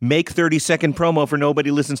 Make 30-second promo for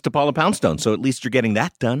Nobody Listens to Paula Poundstone, so at least you're getting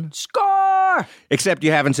that done. Score! Except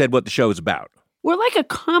you haven't said what the show's about. We're like a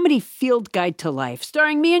comedy field guide to life,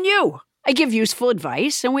 starring me and you. I give useful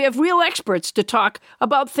advice, and we have real experts to talk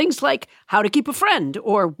about things like how to keep a friend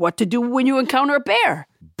or what to do when you encounter a bear.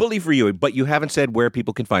 Bully for you, but you haven't said where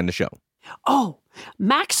people can find the show. Oh,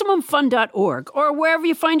 MaximumFun.org or wherever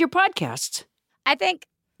you find your podcasts. I think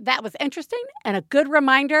that was interesting and a good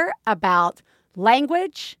reminder about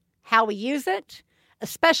language, how we use it,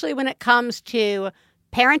 especially when it comes to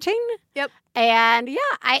parenting. Yep. And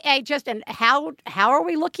and how are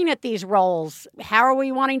we looking at these roles? How are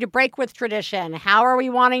we wanting to break with tradition? How are we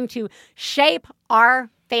wanting to shape our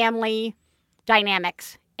family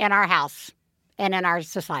dynamics in our house and in our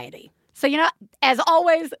society? So, as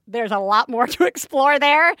always, there's a lot more to explore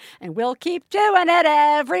there, and we'll keep doing it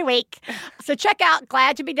every week. So check out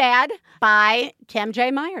Glad to be Dad by Tim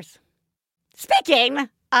J. Meyers. Speaking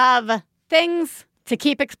of things to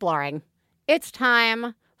keep exploring, it's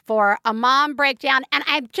time for a mom breakdown. And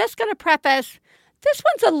I'm just going to preface, this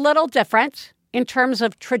one's a little different in terms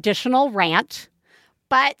of traditional rant,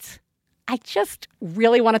 but I just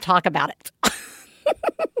really want to talk about it.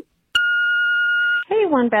 Hey,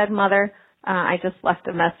 One Bad Mother. I just left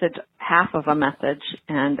a message, half of a message,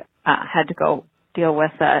 and had to go deal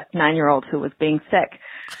with a 9-year-old who was being sick.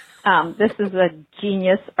 This is a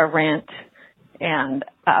genius, a rant, and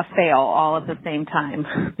a fail all at the same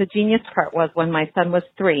time. The genius part was when my son was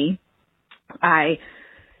 3,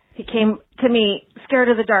 he came to me scared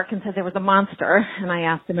of the dark and said there was a monster, and I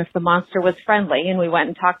asked him if the monster was friendly, and we went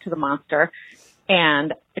and talked to the monster,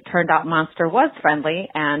 and it turned out monster was friendly,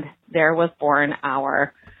 and there was born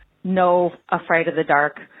our no afraid of the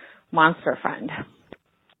dark monster friend.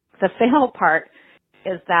 The fail part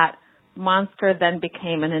is that monster then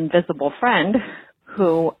became an invisible friend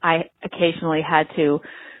who I occasionally had to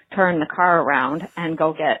turn the car around and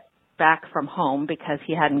go get back from home because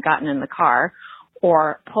he hadn't gotten in the car,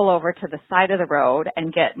 or pull over to the side of the road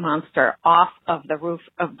and get monster off of the roof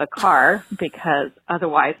of the car because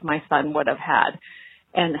otherwise my son would have had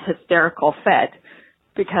an hysterical fit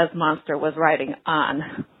because monster was riding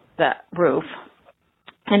on the roof.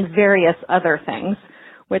 and various other things,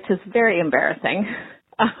 which is very embarrassing.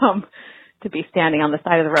 To be standing on the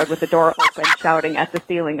side of the road with the door open, shouting at the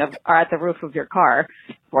ceiling or at the roof of your car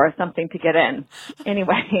for something to get in.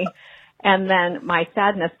 Anyway, and then my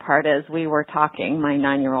sadness part is we were talking, my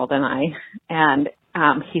 9-year-old and I, and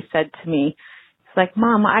he said to me, he's like,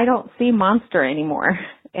 Mom, I don't see Monster anymore.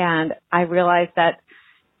 And I realized that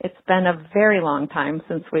it's been a very long time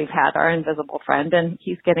since we've had our invisible friend, and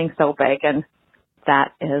he's getting so big, and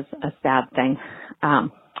that is a sad thing.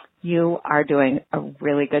 You are doing a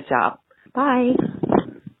really good job. Bye.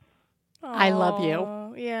 I love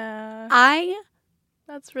you. Yeah.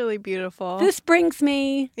 That's really beautiful. This brings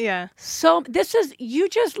me. Yeah. So you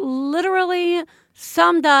just literally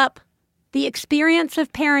summed up the experience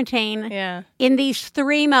of parenting in these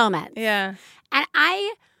 3 moments. Yeah. And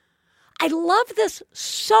I love this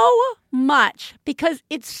so much because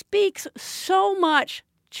it speaks so much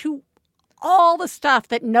to all the stuff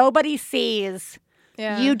that nobody sees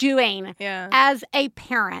you doing as a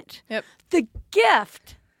parent. Yep. The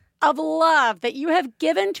gift of love that you have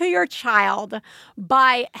given to your child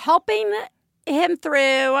by helping him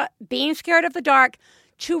through being scared of the dark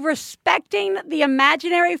to respecting the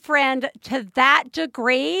imaginary friend to that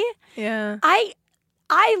degree. Yeah. I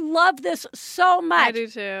love this so much. I do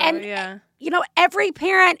too. And, every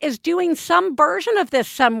parent is doing some version of this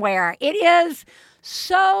somewhere. It is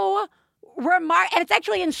so remarkable. And it's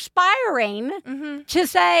actually inspiring to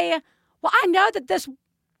say, well, I know that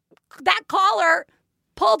that caller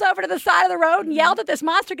pulled over to the side of the road and yelled at this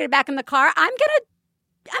monster, get back in the car. I'm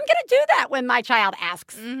gonna do that when my child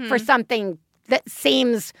asks for something that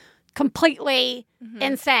seems completely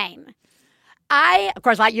insane. Of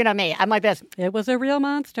course, like, you know me, I'm like this. It was a real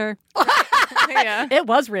monster. It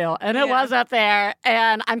was real, and it was up there.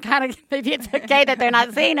 And I'm kind of, maybe it's okay that they're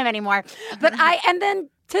not seeing him anymore. But and then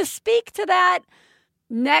to speak to that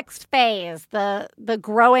next phase, the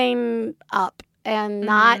growing up and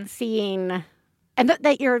not seeing, and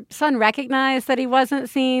that your son recognized that he wasn't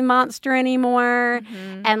seeing Monster anymore.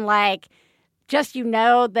 And like, just,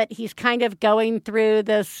 that he's kind of going through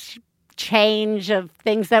this change of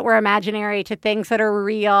things that were imaginary to things that are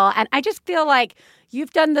real. And I just feel like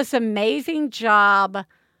you've done this amazing job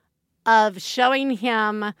of showing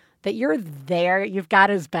him that you're there, you've got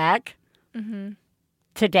his back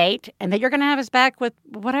to date, and that you're going to have his back with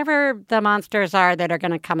whatever the monsters are that are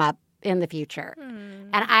going to come up in the future. And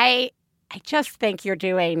I just think you're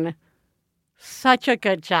doing such a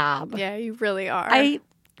good job. Yeah, you really are. I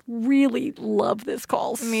really love this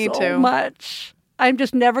call Me so too. much. I'm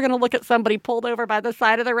just never going to look at somebody pulled over by the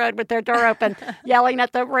side of the road with their door open, yelling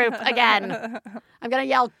at the roof again. I'm going to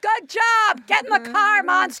yell, good job! Get in the car,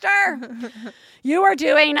 monster! You are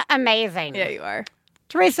doing amazing. Yeah, you are.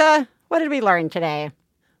 Teresa, what did we learn today?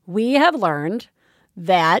 We have learned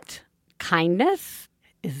that kindness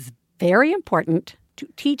is very important to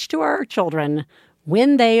teach to our children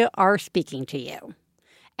when they are speaking to you.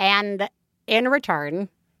 And in return,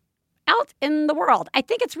 out in the world. I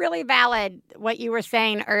think it's really valid what you were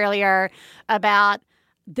saying earlier about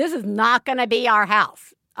this is not going to be our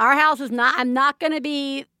house. Our house is not, I'm not going to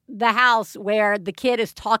be the house where the kid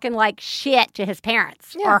is talking like shit to his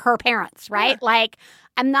parents or her parents, right? Yeah. Like,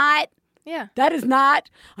 I'm not, that is not,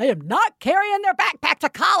 I am not carrying their backpack to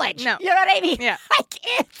college. No. You know what I mean? Yeah. Like,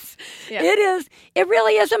 it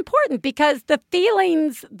really is important because the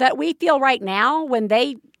feelings that we feel right now when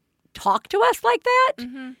they talk to us like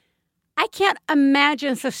that, I can't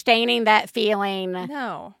imagine sustaining that feeling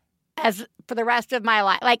as for the rest of my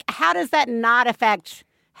life. Like, how does that not affect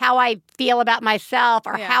how I feel about myself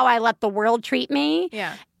or how I let the world treat me?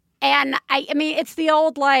 Yeah. And I mean, it's the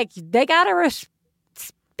old, like, they got to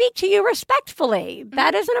speak to you respectfully.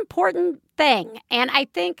 That is an important thing. And I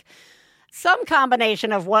think some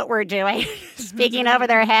combination of what we're doing, speaking over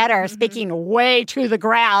their head or speaking way to the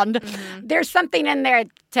ground, there's something in there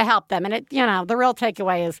to help them. And the real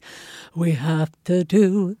takeaway is we have to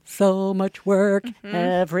do so much work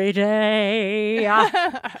every day.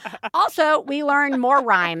 Also, we learn more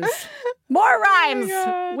rhymes. More rhymes.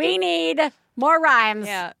 We need more rhymes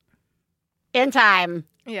in time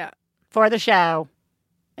for the show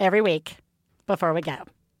every week before we go.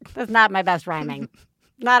 That's not my best rhyming.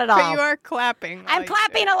 Not at all. But you are clapping. I'm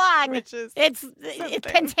clapping along. Which is it's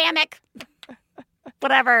pentamic.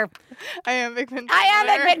 Whatever. Iambic pentameter.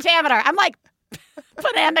 Iambic pentameter. I'm like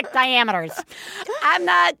phonemic diameters. I'm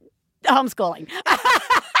not homeschooling.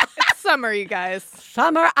 It's summer, you guys.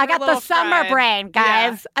 Summer. I got the summer brain,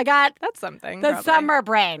 guys. I got that's something. The summer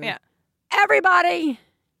brain. Yeah. Everybody,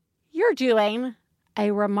 you're doing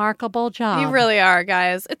a remarkable job. You really are,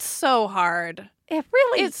 guys. It's so hard. It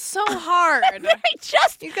really It's so hard.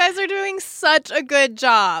 You guys are doing such a good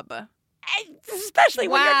job. Especially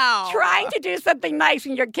when you're trying to do something nice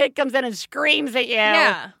and your kid comes in and screams at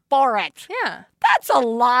you for it. Yeah. That's a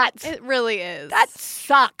lot. It really is. That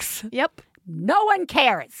sucks. Yep. No one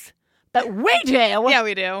cares. But we do. Yeah,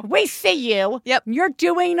 we do. We see you. Yep. You're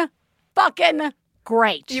doing fucking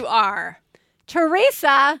great. You are.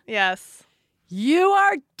 Teresa. Yes. You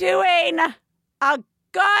are doing a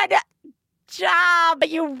good job.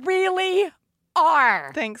 You really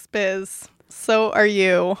are. Thanks, Biz. So are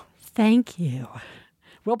you. Thank you.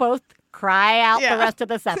 We'll both cry out the rest of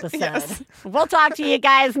this episode. Yes. We'll talk to you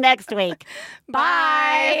guys next week.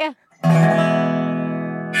 Bye.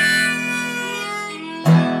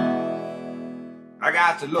 I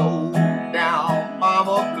got to low down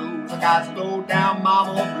mama blues. I got to low down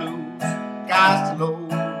mama blues. Got to low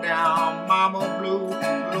down mama blues.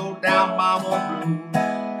 Low down mama blues.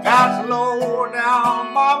 Got to low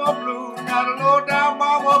down mama blues. Got to low down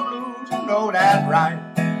mama blues. You know that's right.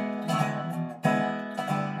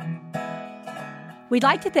 We'd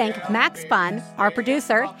like to thank Max Fun, our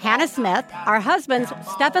producer, Hannah Smith, our husbands,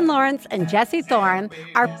 Stephen Lawrence and Jesse Thorne,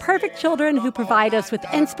 our perfect children who provide us with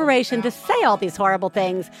inspiration to say all these horrible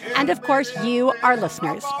things, and of course, you, our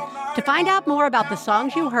listeners. To find out more about the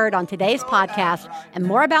songs you heard on today's podcast and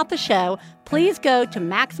more about the show, please go to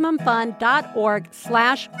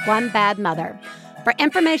MaximumFun.org/OneBadMother. For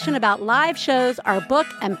information about live shows, our book,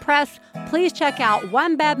 and press, please check out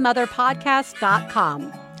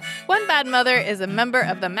OneBadMotherPodcast.com. One Bad Mother is a member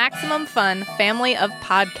of the Maximum Fun family of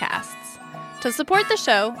podcasts. To support the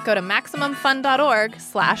show, go to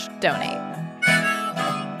MaximumFun.org/donate.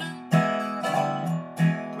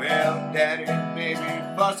 Well, daddy and baby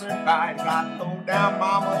fussing fight, got low down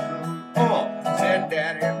mama blue. Oh, said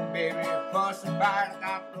daddy and baby fussing fight,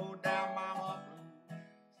 got low down mama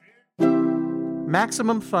blue.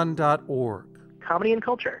 MaximumFun.org. Comedy and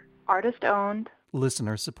culture. Artist owned.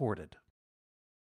 Listener supported.